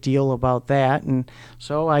makes a big deal about that, and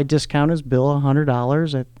so I discount his bill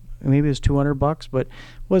 $100. Maybe it was $200, but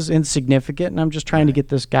was insignificant, and I'm just trying to get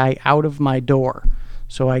this guy out of my door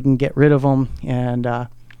so I can get rid of him. And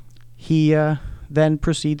he then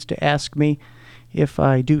proceeds to ask me if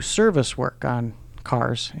I do service work on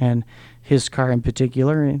cars, and his car in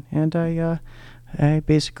particular, and I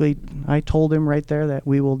basically told him right there that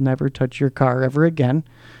we will never touch your car ever again,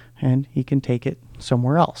 and he can take it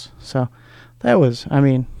somewhere else. So that was,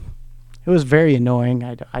 it was very annoying.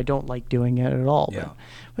 I don't like doing it at all. Yeah.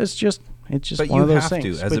 But it's just But one you of those have things.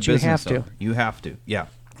 to, as a But you business have to. owner. You have to. Yeah.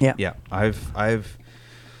 Yeah. Yeah. I've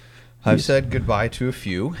said goodbye to a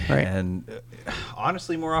few, Right. and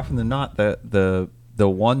honestly, more often than not, the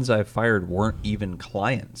ones I fired weren't even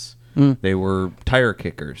clients. They were tire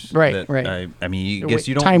kickers. Right, right. I mean, I They're guess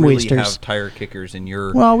you don't time really wasters. have tire kickers in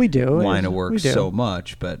your Well, we do. line of work We do. so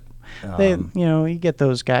much, but They, you get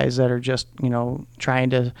those guys that are just, trying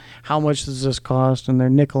to, how much does this cost? And they're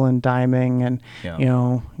nickel and diming, and,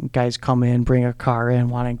 Yeah. Guys come in, bring a car in,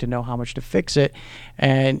 wanting to know how much to fix it.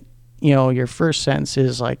 And, your first sentence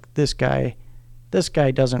is like, this guy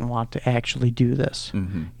doesn't want to actually do this.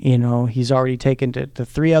 Mhm. He's already taken to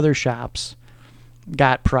 3 other shops,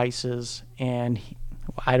 got prices, and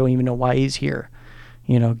I don't even know why he's here,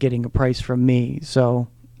 getting a price from me. So,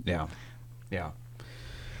 Yeah.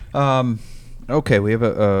 Okay, we have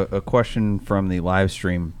a question from the live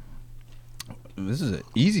stream. This is an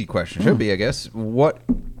easy question. Should be, I guess.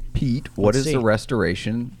 Pete, what Let's is see. the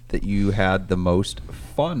restoration that you had the most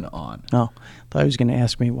fun on? oh, thought he was going to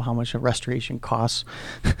ask me how much a restoration costs.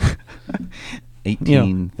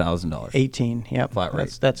 $18,000. 18, yep. Flat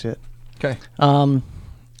rate. That's it. Okay. What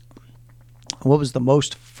was the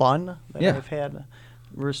most fun that Yeah. I've had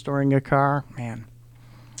restoring a car? Man,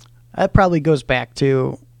 that probably goes back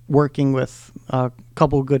to working with a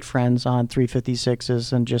couple good friends on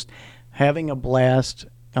 356s and just having a blast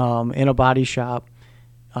in a body shop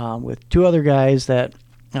with 2 other guys that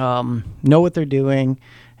know what they're doing,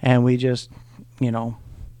 and we just,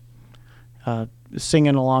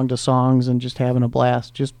 singing along to songs and just having a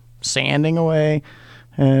blast, just sanding away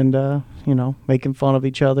and, making fun of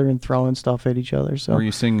each other and throwing stuff at each other. So Were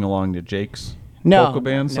you singing along to Jake's no, vocal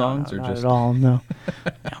band no, songs, no, or not just at all? No,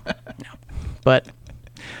 no. But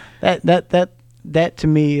that to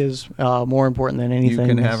me is more important than you anything.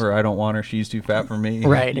 can is- have her? I don't want her. She's too fat for me.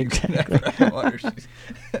 Right, You can have exactly. her, I don't want her, she's-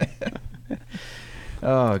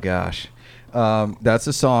 Oh gosh, that's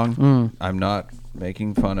a song. I'm not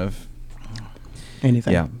making fun of.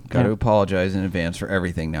 anything. Yeah, got to apologize in advance for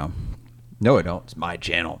everything now. No, I don't. It's my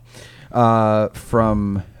channel.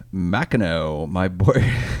 From Mackinac,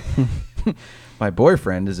 my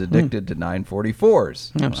boyfriend is addicted to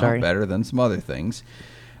 944s. I'm sorry. Better than some other things.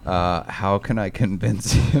 How can I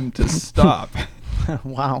convince him to stop?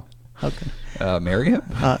 Wow. Okay. Marry him?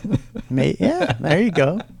 Yeah, there you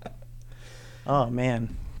go. Oh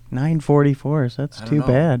man, 944s. That's I don't too know.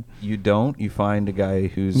 bad. You don't? You find a guy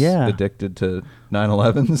who's Yeah. addicted to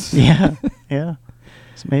 911s? Yeah, yeah.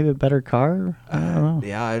 It's maybe a better car. I don't know.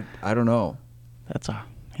 Yeah, I don't know. That's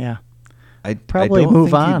yeah. I Probably don't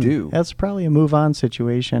move think on. You do. That's probably a move on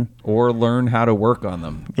situation. Or learn how to work on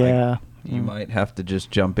them. Yeah. You might have to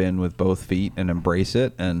just jump in with both feet and embrace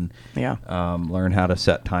it, and Yeah. learn how to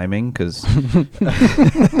set timing, because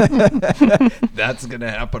that's going to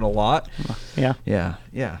happen a lot. Yeah.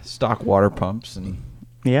 Yeah. Stock water pumps and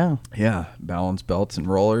Yeah. balance belts and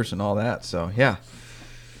rollers and all that. So yeah,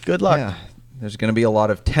 Good luck. yeah. There's going to be a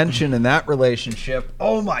lot of tension in that relationship.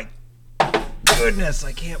 Oh my goodness,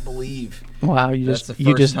 I can't believe Wow, you that's just the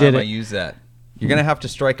you first just time did I it. use that. You're going to have to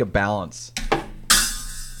strike a balance.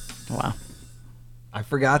 Wow. I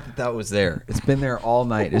forgot that was there. It's been there all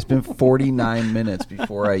night. It's been 49 minutes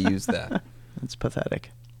before I used that. That's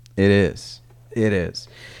pathetic. It is. It is.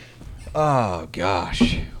 Oh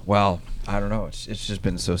gosh. Well, I don't know. It's just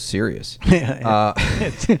been so serious. Yeah.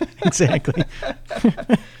 Exactly.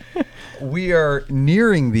 We are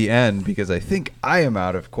nearing the end because I think I am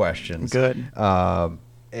out of questions. Good.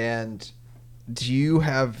 And do you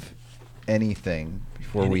have anything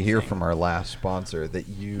before we hear from our last sponsor that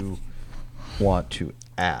you want to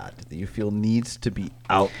add, that you feel needs to be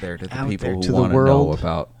out there to the Out people there who to the want to know world.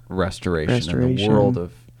 about restoration and the Restoration. world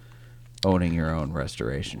of owning your own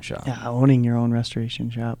restoration shop? Yeah, owning your own restoration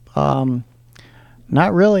shop.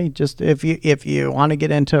 Not really. Just if you want to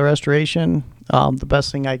get into restoration, the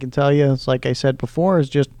best thing I can tell you is, like I said before, is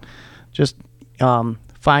just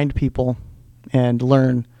find people and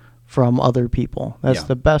learn from other people. That's Yeah.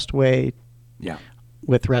 the best way Yeah.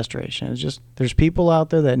 with restoration. It's just there's people out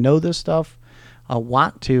there that know this stuff,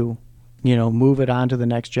 want to, move it on to the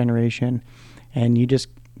next generation, and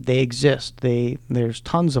they exist. There's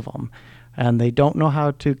tons of them, and they don't know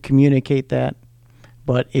how to communicate that.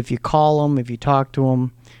 But if you call them, if you talk to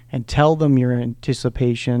them, and tell them your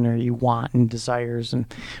anticipation or you want and desires and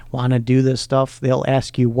want to do this stuff, they'll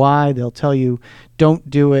ask you why. They'll tell you don't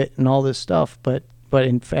do it and all this stuff. But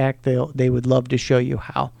in fact, they would love to show you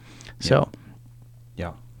how. So.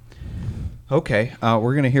 Yeah. Okay,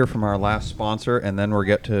 we're going to hear from our last sponsor, and then we're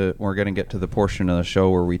going to get to the portion of the show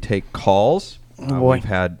where we take calls. Boy. We've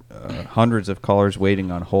had hundreds of callers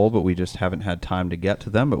waiting on hold, but we just haven't had time to get to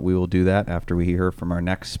them. But we will do that after we hear from our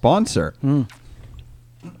next sponsor.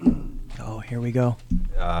 Oh, here we go.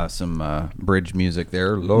 Some bridge music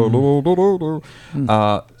there.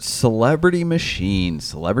 Celebrity Machines.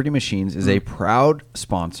 Celebrity Machines is a proud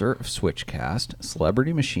sponsor of Switchcast.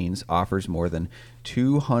 Celebrity Machines offers more than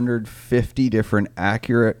 250 different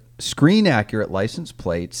screen-accurate license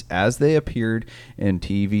plates as they appeared in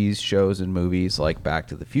TVs, shows, and movies like Back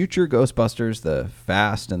to the Future, Ghostbusters, The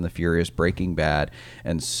Fast and the Furious, Breaking Bad,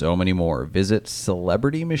 and so many more. Visit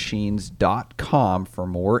CelebrityMachines.com for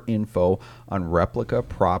more info on replica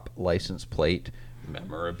prop license plate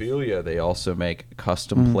memorabilia. They also make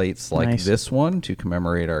custom plates like nice. this one to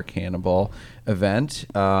commemorate our Cannonball event.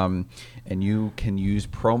 And you can use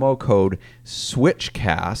promo code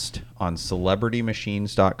SWITCHCAST on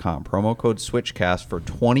CelebrityMachines.com. Promo code SWITCHCAST for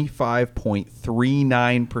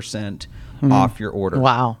 25.39% off your order.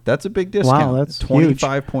 Wow. That's a big discount. Wow, that's huge.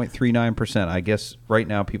 25.39%. I guess right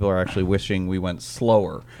now people are actually wishing we went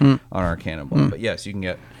slower on our Cannonball. But yes, you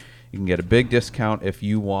can get a big discount if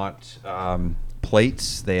you want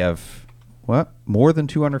plates. They have more than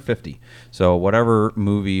 250. So whatever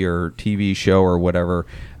movie or TV show or whatever,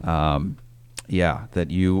 that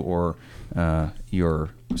you or your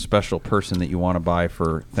special person that you want to buy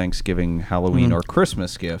for Thanksgiving, Halloween, or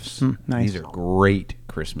Christmas gifts. Nice. These are great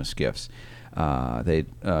Christmas gifts.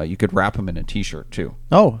 You could wrap them in a T-shirt too.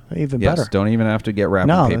 Oh, even Yes, better. don't even have to get wrapping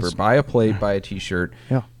No, paper. that's- Buy a plate, buy a T-shirt.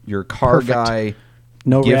 Yeah. Your car Perfect. guy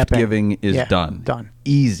No gift wrapping. giving is Yeah, done. done.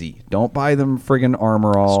 Easy. Don't buy them friggin'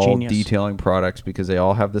 Armor All genius. detailing products because they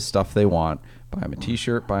all have the stuff they want. Buy them a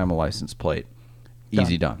T-shirt, buy them a license plate.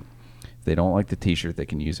 Easy done. If they don't like the T-shirt, they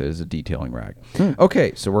can use it as a detailing rag.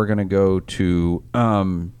 Okay, so we're gonna go to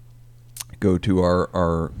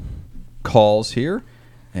our calls here,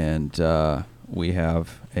 and we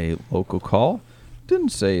have a local call. Didn't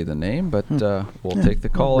say the name, but we'll take the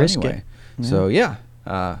call risk anyway. it. So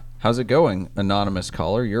how's it going, anonymous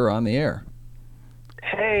caller? You're on the air.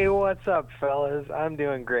 Hey, what's up, fellas? I'm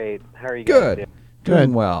doing great. How are you guys Good. doing?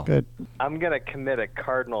 Doing well. Good. I'm going to commit a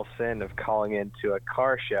cardinal sin of calling into a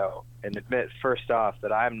car show and admit, first off,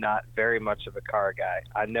 that I'm not very much of a car guy.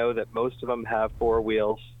 I know that most of them have four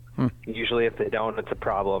wheels. Usually, if they don't, it's a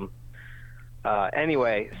problem.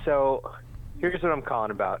 Anyway, so here's what I'm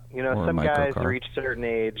calling about. Or a Some guys microcar. reach a certain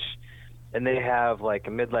age, and they have, like,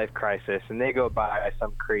 a midlife crisis, and they go buy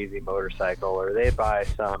some crazy motorcycle, or they buy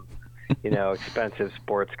some, expensive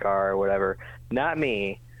sports car or whatever. Not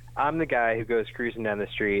me. I'm the guy who goes cruising down the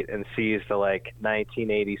street and sees the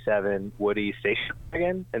 1987 Woody station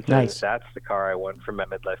wagon and says, Nice. that's the car I want for my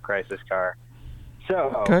midlife crisis car.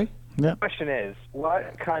 So Okay. Yeah. the question is,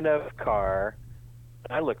 what kind of car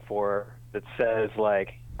I look for that says,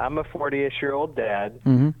 I'm a 40-ish-year-old dad.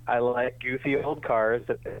 I like goofy old cars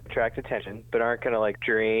that attract attention but aren't going to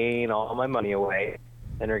drain all my money away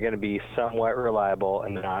and are going to be somewhat reliable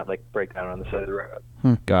and not break down on the side of the road.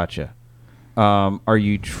 Gotcha. Are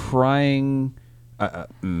you trying?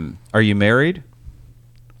 Are you married?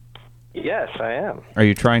 Yes, I am. Are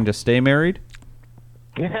you trying to stay married?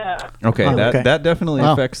 Yeah. Okay, Oh, that okay. that definitely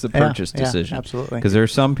Wow. affects the Yeah, purchase yeah, decision. absolutely. Because there are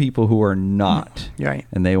some people who are not, Right.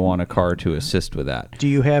 and they want a car to assist with that. Do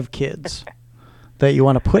you have kids that you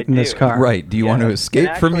want to put in this do. car? Right? Do you want to Yeah. escape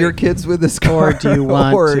And from your actually- kids with this car, Or do you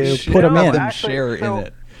want or to sh- put 'em have in? them Actually, share so- in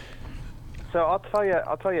it? So I'll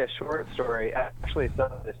tell you a short story. Actually,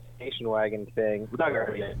 some of the station wagon thing, not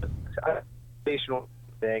really a station wagon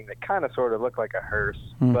thing that kind of sort of looked like a hearse,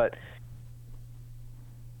 but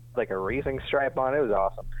like a racing stripe on it. It was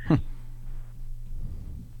awesome.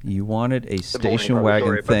 You wanted a station brother wagon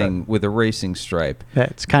story, but thing with a racing stripe.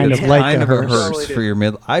 That's kind It's of like kind a of a hearse. hearse Totally for did. your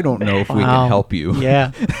mid. I don't know if we Wow. can help you.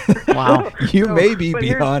 Yeah. Wow. You No, may be but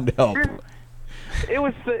here's- beyond help. It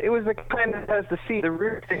was the kind that has the seat, the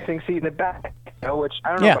rear facing seat in the back, which I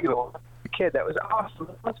don't know Yeah. if you were a kid. That was awesome.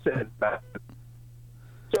 I loved it.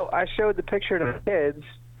 So I showed the picture to the kids,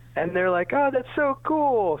 and they're like, "Oh, that's so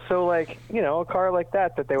cool!" So like, a car like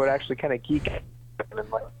that they would actually kind of geek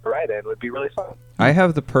and like ride in would be really fun. I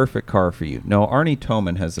have the perfect car for you. No, Arnie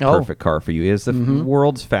Toman has the Oh. perfect car for you. He is the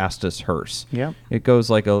world's fastest hearse. Yep. It goes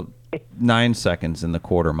like 9 seconds in the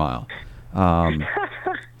quarter mile.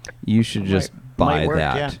 You should just buy might work,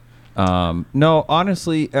 that. No,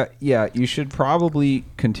 honestly, yeah, you should probably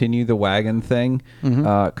continue the wagon thing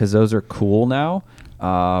because those are cool now.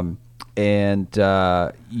 And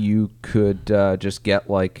you could just get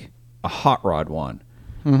like a hot rod one.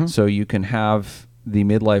 So you can have the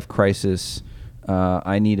midlife crisis.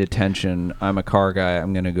 I need attention. I'm a car guy.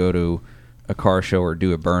 I'm going to go to a car show or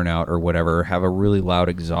do a burnout or whatever. Have a really loud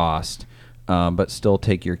exhaust, but still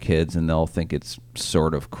take your kids and they'll think it's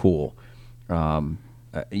sort of cool.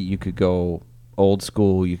 You could go old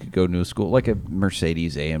school. You could go new school, like a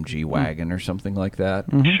Mercedes AMG wagon or something like that.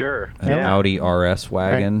 Sure. An Audi RS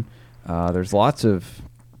wagon. There's lots of.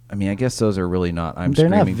 I mean, I guess those are really not. I'm They're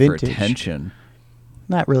not screaming for vintage. attention.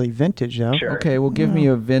 Not really vintage though. Sure. Okay, well, give me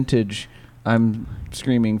a vintage. I'm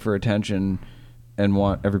screaming for attention and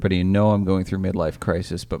want everybody to know I'm going through midlife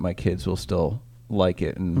crisis, but my kids will still like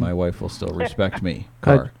it and my wife will still respect me.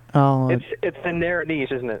 Car. It's a narrow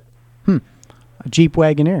niche, isn't it? A Jeep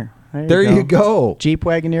Wagoneer. There you go. Jeep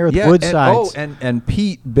Wagoneer with Yeah, wood and, sides. and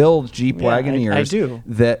Pete builds Jeep Yeah, I Wagoneers do.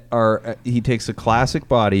 that are. He takes a classic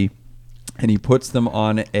body and he puts them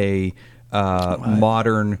on a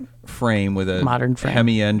modern frame with a Modern frame.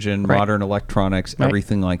 Hemi engine, Right. modern electronics, Right.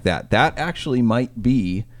 everything like that. That actually might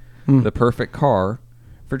be the perfect car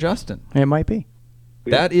for Justin. It might be.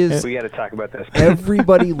 That is. We got to talk about this.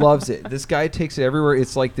 Everybody loves it. This guy takes it everywhere.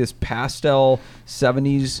 It's like this pastel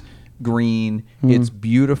 70s green. It's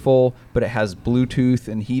beautiful, but it has Bluetooth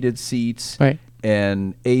and heated seats Right.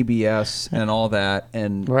 and ABS and all that.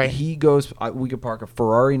 And Right. he goes, we could park a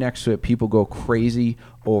Ferrari next to it. People go crazy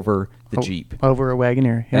over the Jeep. Over a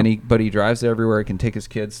Wagoneer. Yep. And but he drives it everywhere. He can take his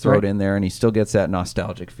kids, throw Right. it in there, and he still gets that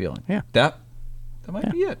nostalgic feeling. Yeah. That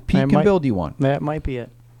might be it. Pete That can might- build you one. That might be it.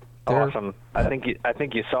 Awesome. I think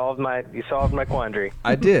you solved my quandary.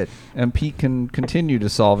 I did, and Pete can continue to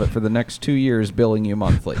solve it for the next 2 years, billing you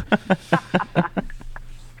monthly.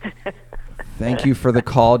 Thank you for the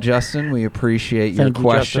call, Justin. We appreciate your Thank you,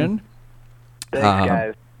 question. Thanks,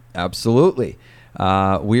 guys. Absolutely.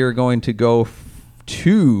 We are going to go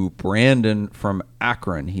to Brandon from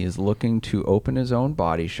Akron. He is looking to open his own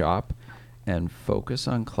body shop and focus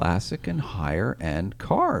on classic and higher end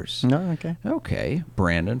cars. No, okay. Okay,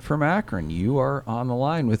 Brandon from Akron, you are on the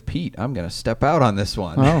line with Pete. I'm going to step out on this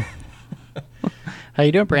one. Oh. How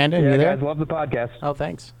you doing, Brandon? Yeah, you there? guys, love the podcast. Oh,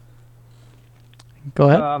 thanks. Go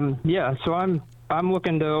ahead. Yeah, so I'm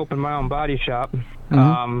looking to open my own body shop,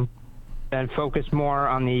 Mm-hmm. and focus more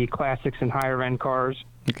on the classics and higher end cars.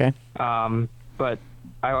 Okay. But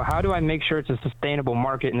how do I make sure it's a sustainable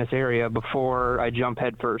market in this area before I jump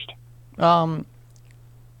head first?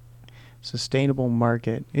 Sustainable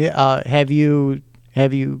market. Yeah. Have you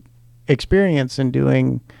experience in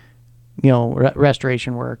doing,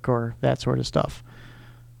 restoration work or that sort of stuff?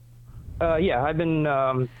 Yeah, I've been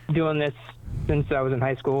doing this since I was in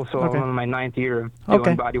high school, so Okay. I'm in my 9th year of doing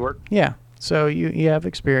Okay. body work. Yeah. So you have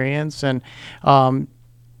experience, and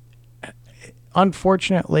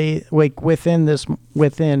unfortunately, like within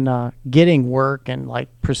getting work and like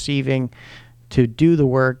perceiving to do the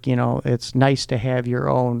work, it's nice to have your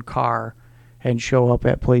own car and show up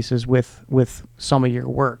at places with some of your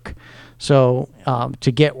work. So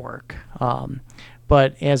to get work,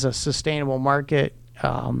 but as a sustainable market,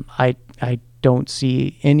 I don't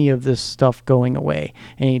see any of this stuff going away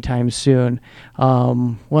anytime soon.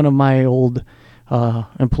 One of my old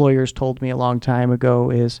employers told me a long time ago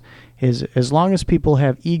is as long as people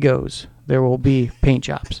have egos, there will be paint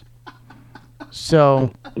jobs.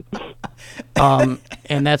 So, and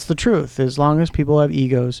that's the truth. As long as people have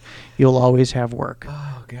egos, you'll always have work.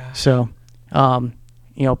 Oh, gosh. So,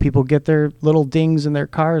 people get their little dings in their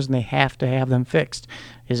cars and they have to have them fixed.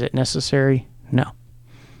 Is it necessary? No,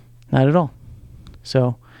 not at all.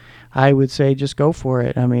 So I would say just go for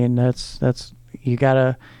it. I mean, that's you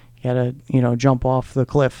gotta jump off the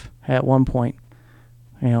cliff at one point.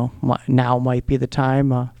 Now might be the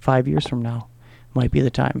time. 5 years from now might be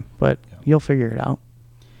the time, but you'll figure it out.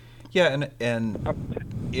 Yeah, and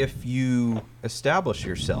if you establish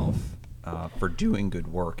yourself for doing good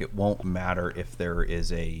work. It won't matter if there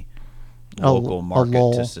is a A local market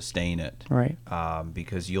lull. to sustain it, Right.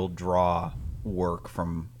 because you'll draw work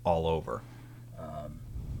from all over.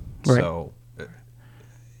 Right. So,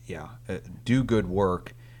 do good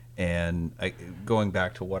work. And going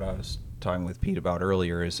back to what I was talking with Pete about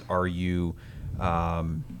earlier is, are you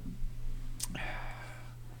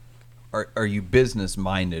business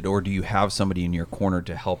minded, or do you have somebody in your corner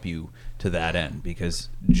to help you to that end? Because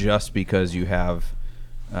just because you have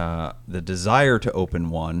the desire to open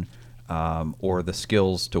one or the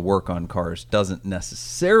skills to work on cars doesn't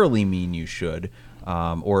necessarily mean you should,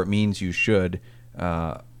 or it means you should,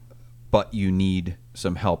 but you need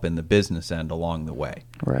some help in the business end along the way.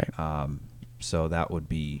 Right. So that would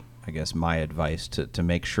be, I guess, my advice to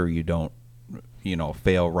make sure you don't,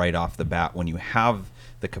 fail right off the bat when you have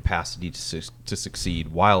the capacity to succeed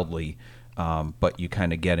wildly, but you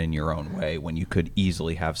kind of get in your own way when you could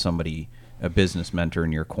easily have somebody, a business mentor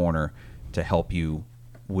in your corner to help you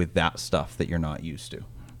with that stuff that you're not used to.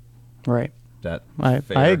 Right. That I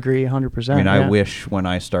fair? agree 100%. I mean, I yeah. wish when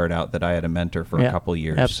I started out that I had a mentor for a Yeah, couple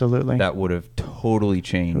years. absolutely. That would have totally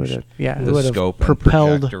changed It the would have scope propelled,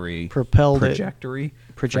 and trajectory. propelled it. Trajectory?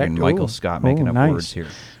 Project- Friggin' Michael ooh. Scott making Ooh, up nice. words here.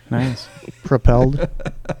 Nice. Propelled. It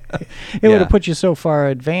Yeah. would have put you so far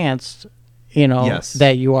advanced, Yes.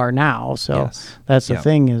 that you are now. So Yes. that's the Yeah.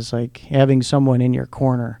 thing, is like having someone in your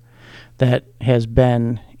corner that has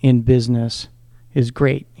been in business is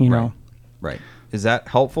great, Right. Is that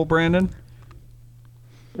helpful, Brandon?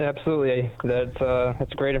 Absolutely.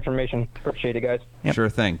 That's great information. Appreciate it, guys. Yep. Sure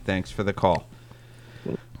thing. Thanks for the call.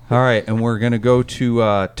 All right, and we're going to go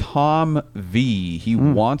to Tom V. He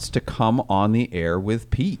wants to come on the air with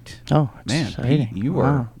Pete. Oh, Man, exciting. Pete,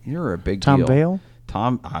 Wow. you're a big Tom deal. Vale?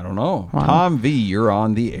 Tom, I don't know. Wow. Tom V, you're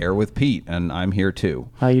on the air with Pete, and I'm here too.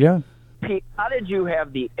 How you doing? Pete, how did you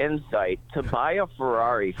have the insight to buy a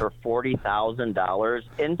Ferrari for $40,000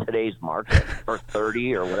 in today's market, or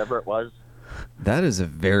 30 or whatever it was? That is a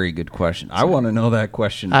very good question. I want to know that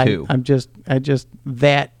question I too. just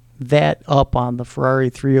that up on the Ferrari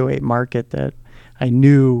 308 market that I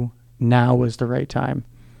knew now was the right time.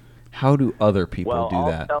 How do other people Well, do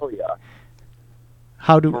I'll that? tell you,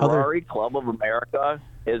 How do other? Ferrari Club of America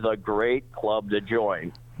is a great club to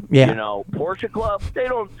join. Yeah. Porsche Club, they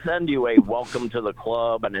don't send you a welcome to the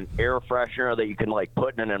club and an air freshener that you can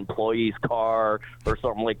put in an employee's car or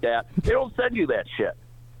something like that. They don't send you that shit.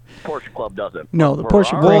 Porsche Club doesn't. No, the Porsche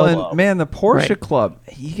Ferrari Well, Club, and man, the Porsche Right. Club,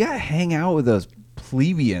 you got to hang out with those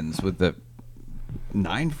plebeians with the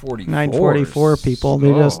 944s. 944 people.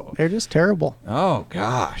 They're just terrible, Oh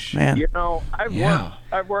gosh. man.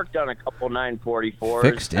 I've worked on a couple 944s,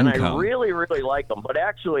 Fixed and income. I really, really like them. But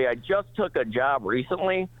actually, I just took a job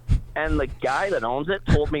recently, and the guy that owns it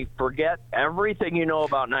told me, forget everything you know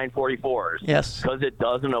about 944s. Yes. Because it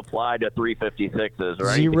doesn't apply to 356s or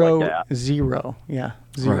anything like that. Zero. Yeah,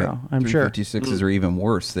 zero. Right. I'm sure. 356s are even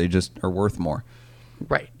worse. They just are worth more.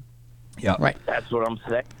 Right. Yeah. Right. That's what I'm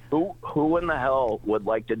saying. Who in the hell would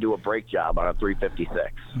like to do a brake job on a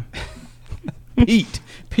 356? Pete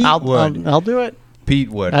would. I'll do it. Pete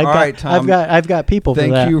would. I've All got, right, Tom. I've got people for that.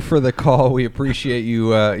 Thank you for the call. We appreciate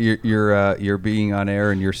you your being on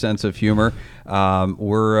air and your sense of humor.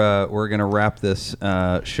 We're gonna wrap this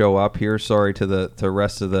show up here. Sorry to the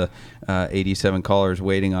rest of the 87 callers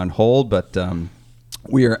waiting on hold, but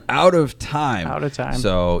we are out of time. Out of time.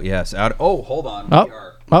 So yes, out. Oh, hold on.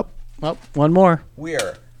 One more. We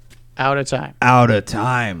are Out of time. out of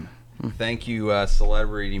time. Thank you,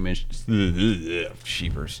 Celebrity Machines.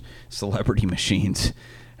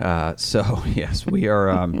 So yes, we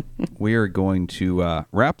are going to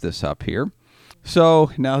wrap this up here. So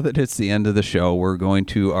now that it's the end of the show, we're going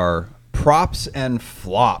to our props and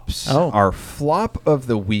flops. Oh. Our flop of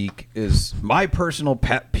the week is my personal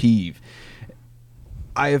pet peeve.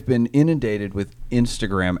 I have been inundated with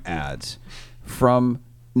Instagram ads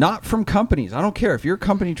not from companies. I don't care. If you're a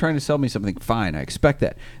company trying to sell me something, fine. I expect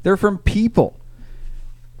that. They're from people.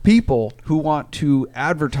 People who want to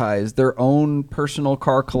advertise their own personal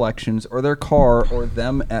car collections or their car or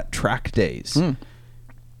them at track days.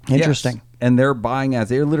 Interesting. Yes. And they're buying ads.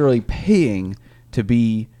 They're literally paying to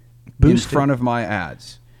be Boosted. in front of my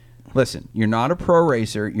ads. Listen, you're not a pro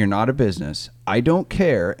racer. You're not a business. I don't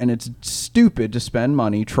care, and it's stupid to spend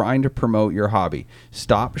money trying to promote your hobby.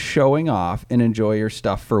 Stop showing off and enjoy your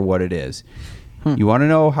stuff for what it is. You want to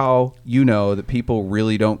know how you know that people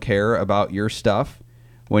really don't care about your stuff?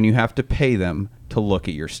 When you have to pay them to look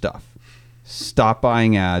at your stuff. Stop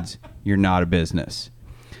buying ads. You're not a business.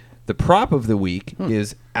 The prop of the week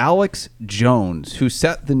is Alex Jones, who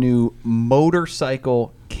set the new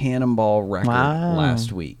motorcycle cannonball record Wow.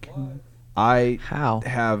 last week. I How?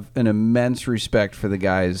 have an immense respect for the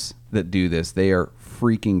guys that do this. They are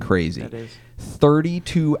freaking crazy. That is.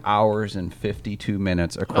 32 hours and 52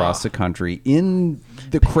 minutes across the country in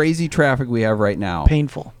the crazy traffic we have right now.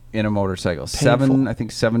 Painful. In a motorcycle. Painful. I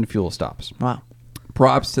think 7 fuel stops. Wow.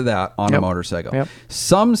 Props to that on a Yep. motorcycle. Yep.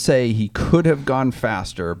 Some say he could have gone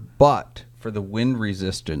faster, but for the wind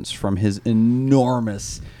resistance from his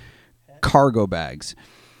enormous cargo bags.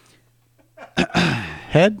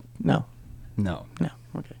 Head? No. No. No.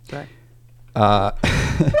 Okay. Sorry.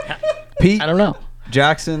 Pete I don't know.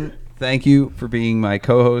 Jackson, thank you for being my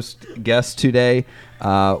co-host guest today.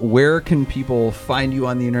 Where can people find you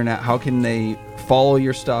on the internet? How can they follow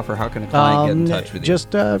your stuff, or how can a client get in touch with you?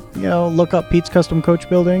 Just look up Pete's Custom Coach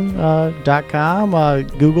Building.com.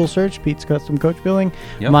 Google search Pete's Custom Coach Building.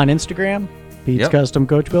 Yep. I'm on Instagram, Pete's Yep. Custom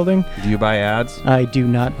Coach Building. Do you buy ads? I do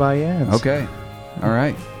not buy ads. Okay. All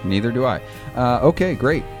right. Neither do I. Okay,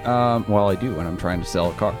 great. Well, I do when I'm trying to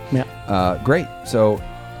sell a car. Yeah. Great. So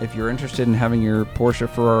if you're interested in having your Porsche,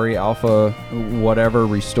 Ferrari, Alfa, whatever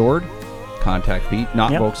restored, contact Pete.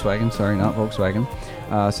 Not Yep. Volkswagen. Sorry, not Volkswagen.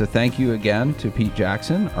 So thank you again to Pete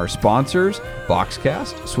Jackson, our sponsors,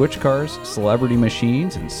 Boxcast, Switch Cars, Celebrity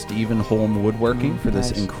Machines, and Stephen Holm Woodworking for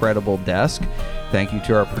this nice. incredible desk. Thank you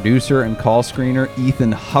to our producer and call screener,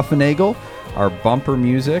 Ethan Huffenagel. Our bumper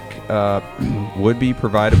music would be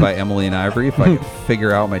provided by Emily and Ivory if I could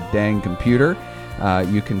figure out my dang computer.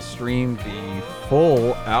 You can stream the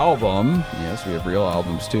full album. Yes, we have real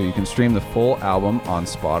albums too. You can stream the full album on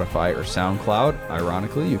Spotify or SoundCloud.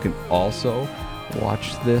 Ironically, you can also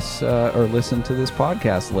watch this or listen to this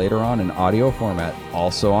podcast later on in audio format,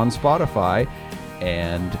 also on Spotify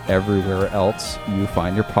and everywhere else you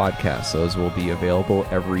find your podcasts. Those will be available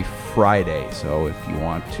every Friday. So if you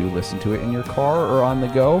want to listen to it in your car or on the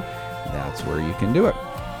go, that's where you can do it.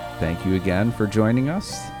 Thank you again for joining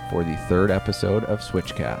us for the 3rd episode of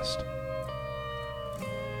Switchcast.